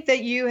you think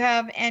that you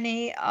have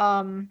any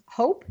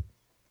hope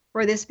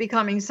for this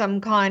becoming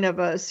some kind of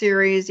a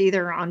series,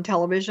 either on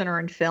television or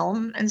in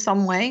film in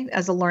some way,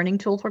 as a learning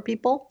tool for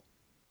people?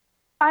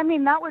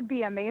 That would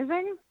be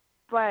amazing,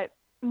 but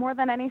more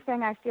than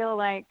anything, I feel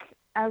like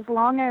as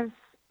long as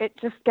it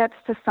just gets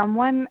to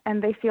someone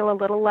and they feel a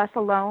little less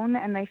alone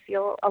and they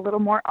feel a little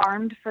more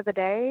armed for the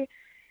day,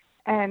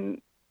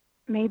 and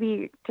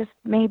maybe,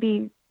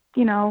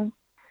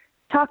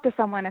 talk to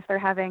someone if they're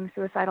having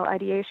suicidal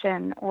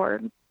ideation or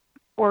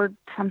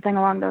something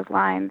along those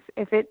lines.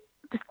 If it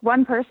just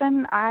one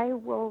person, I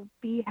will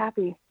be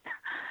happy.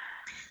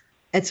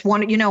 It's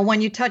when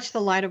you touch the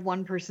light of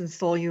one person's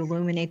soul, you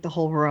illuminate the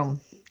whole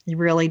room. You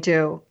really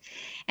do.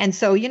 And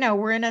so,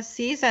 we're in a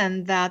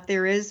season that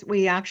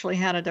we actually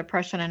had a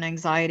depression and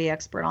anxiety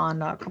expert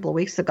on a couple of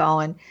weeks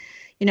ago. And,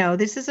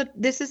 this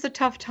is a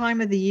tough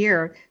time of the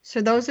year.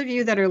 So those of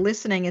you that are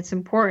listening, it's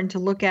important to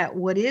look at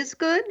what is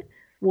good,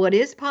 what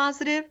is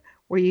positive,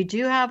 where you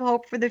do have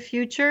hope for the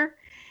future.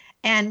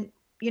 And,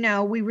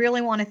 we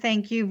really want to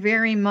thank you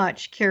very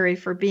much, Kiri,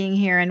 for being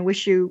here, and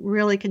wish you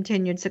really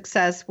continued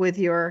success with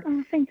your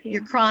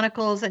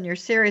chronicles and your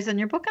series and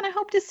your book. And I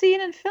hope to see it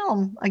in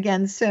film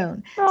again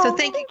soon. So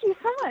thank you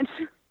so much.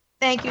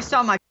 Thank you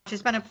so much.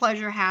 It's been a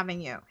pleasure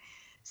having you.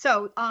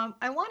 So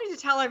I wanted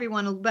to tell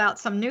everyone about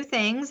some new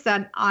things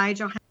that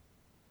Johanna,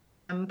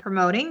 am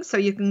promoting. So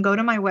you can go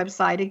to my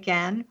website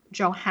again,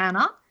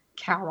 Johanna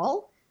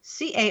Carroll,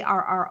 CARROLL.com.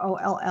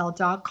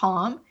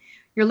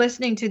 You're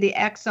listening to the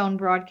X Zone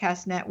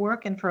Broadcast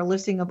Network, and for a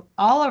listing of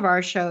all of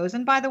our shows,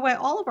 and by the way,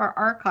 all of our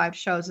archive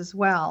shows as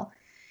well,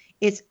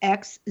 it's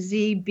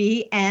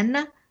xzbn.net.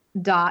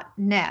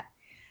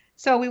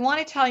 So we want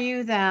to tell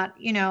you that,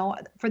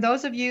 for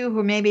those of you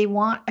who maybe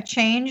want a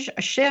change,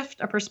 a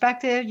shift, a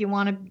perspective, you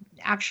want to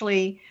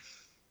actually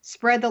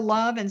spread the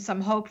love and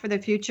some hope for the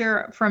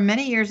future. For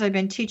many years, I've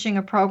been teaching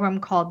a program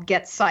called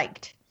Get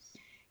Psyched.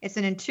 It's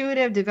an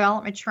intuitive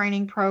development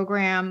training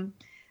program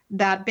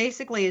that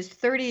basically is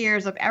 30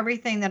 years of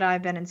everything that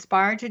I've been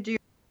inspired to do,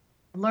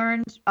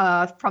 learned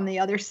from the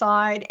other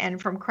side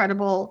and from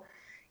credible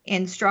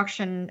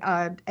instruction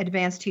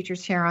advanced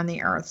teachers here on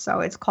the earth.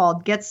 So it's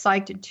called Get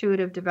Psyched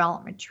Intuitive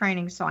Development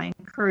Training. So I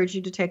encourage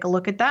you to take a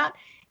look at that,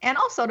 and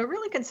also to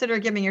really consider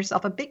giving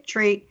yourself a big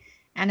treat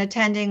and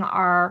attending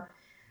our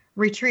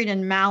retreat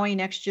in Maui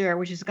next year,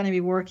 which is going to be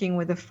working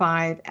with the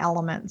 5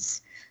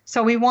 elements.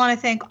 So we want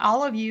to thank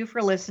all of you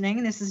for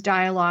listening. This is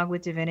Dialogue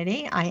with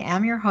Divinity. I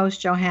am your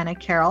host, Johanna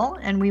Carroll,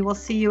 and we will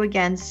see you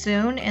again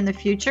soon in the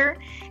future,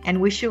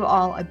 and wish you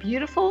all a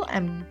beautiful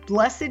and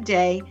blessed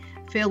day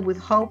filled with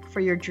hope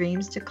for your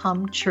dreams to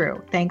come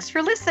true. Thanks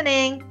for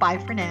listening. Bye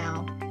for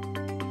now.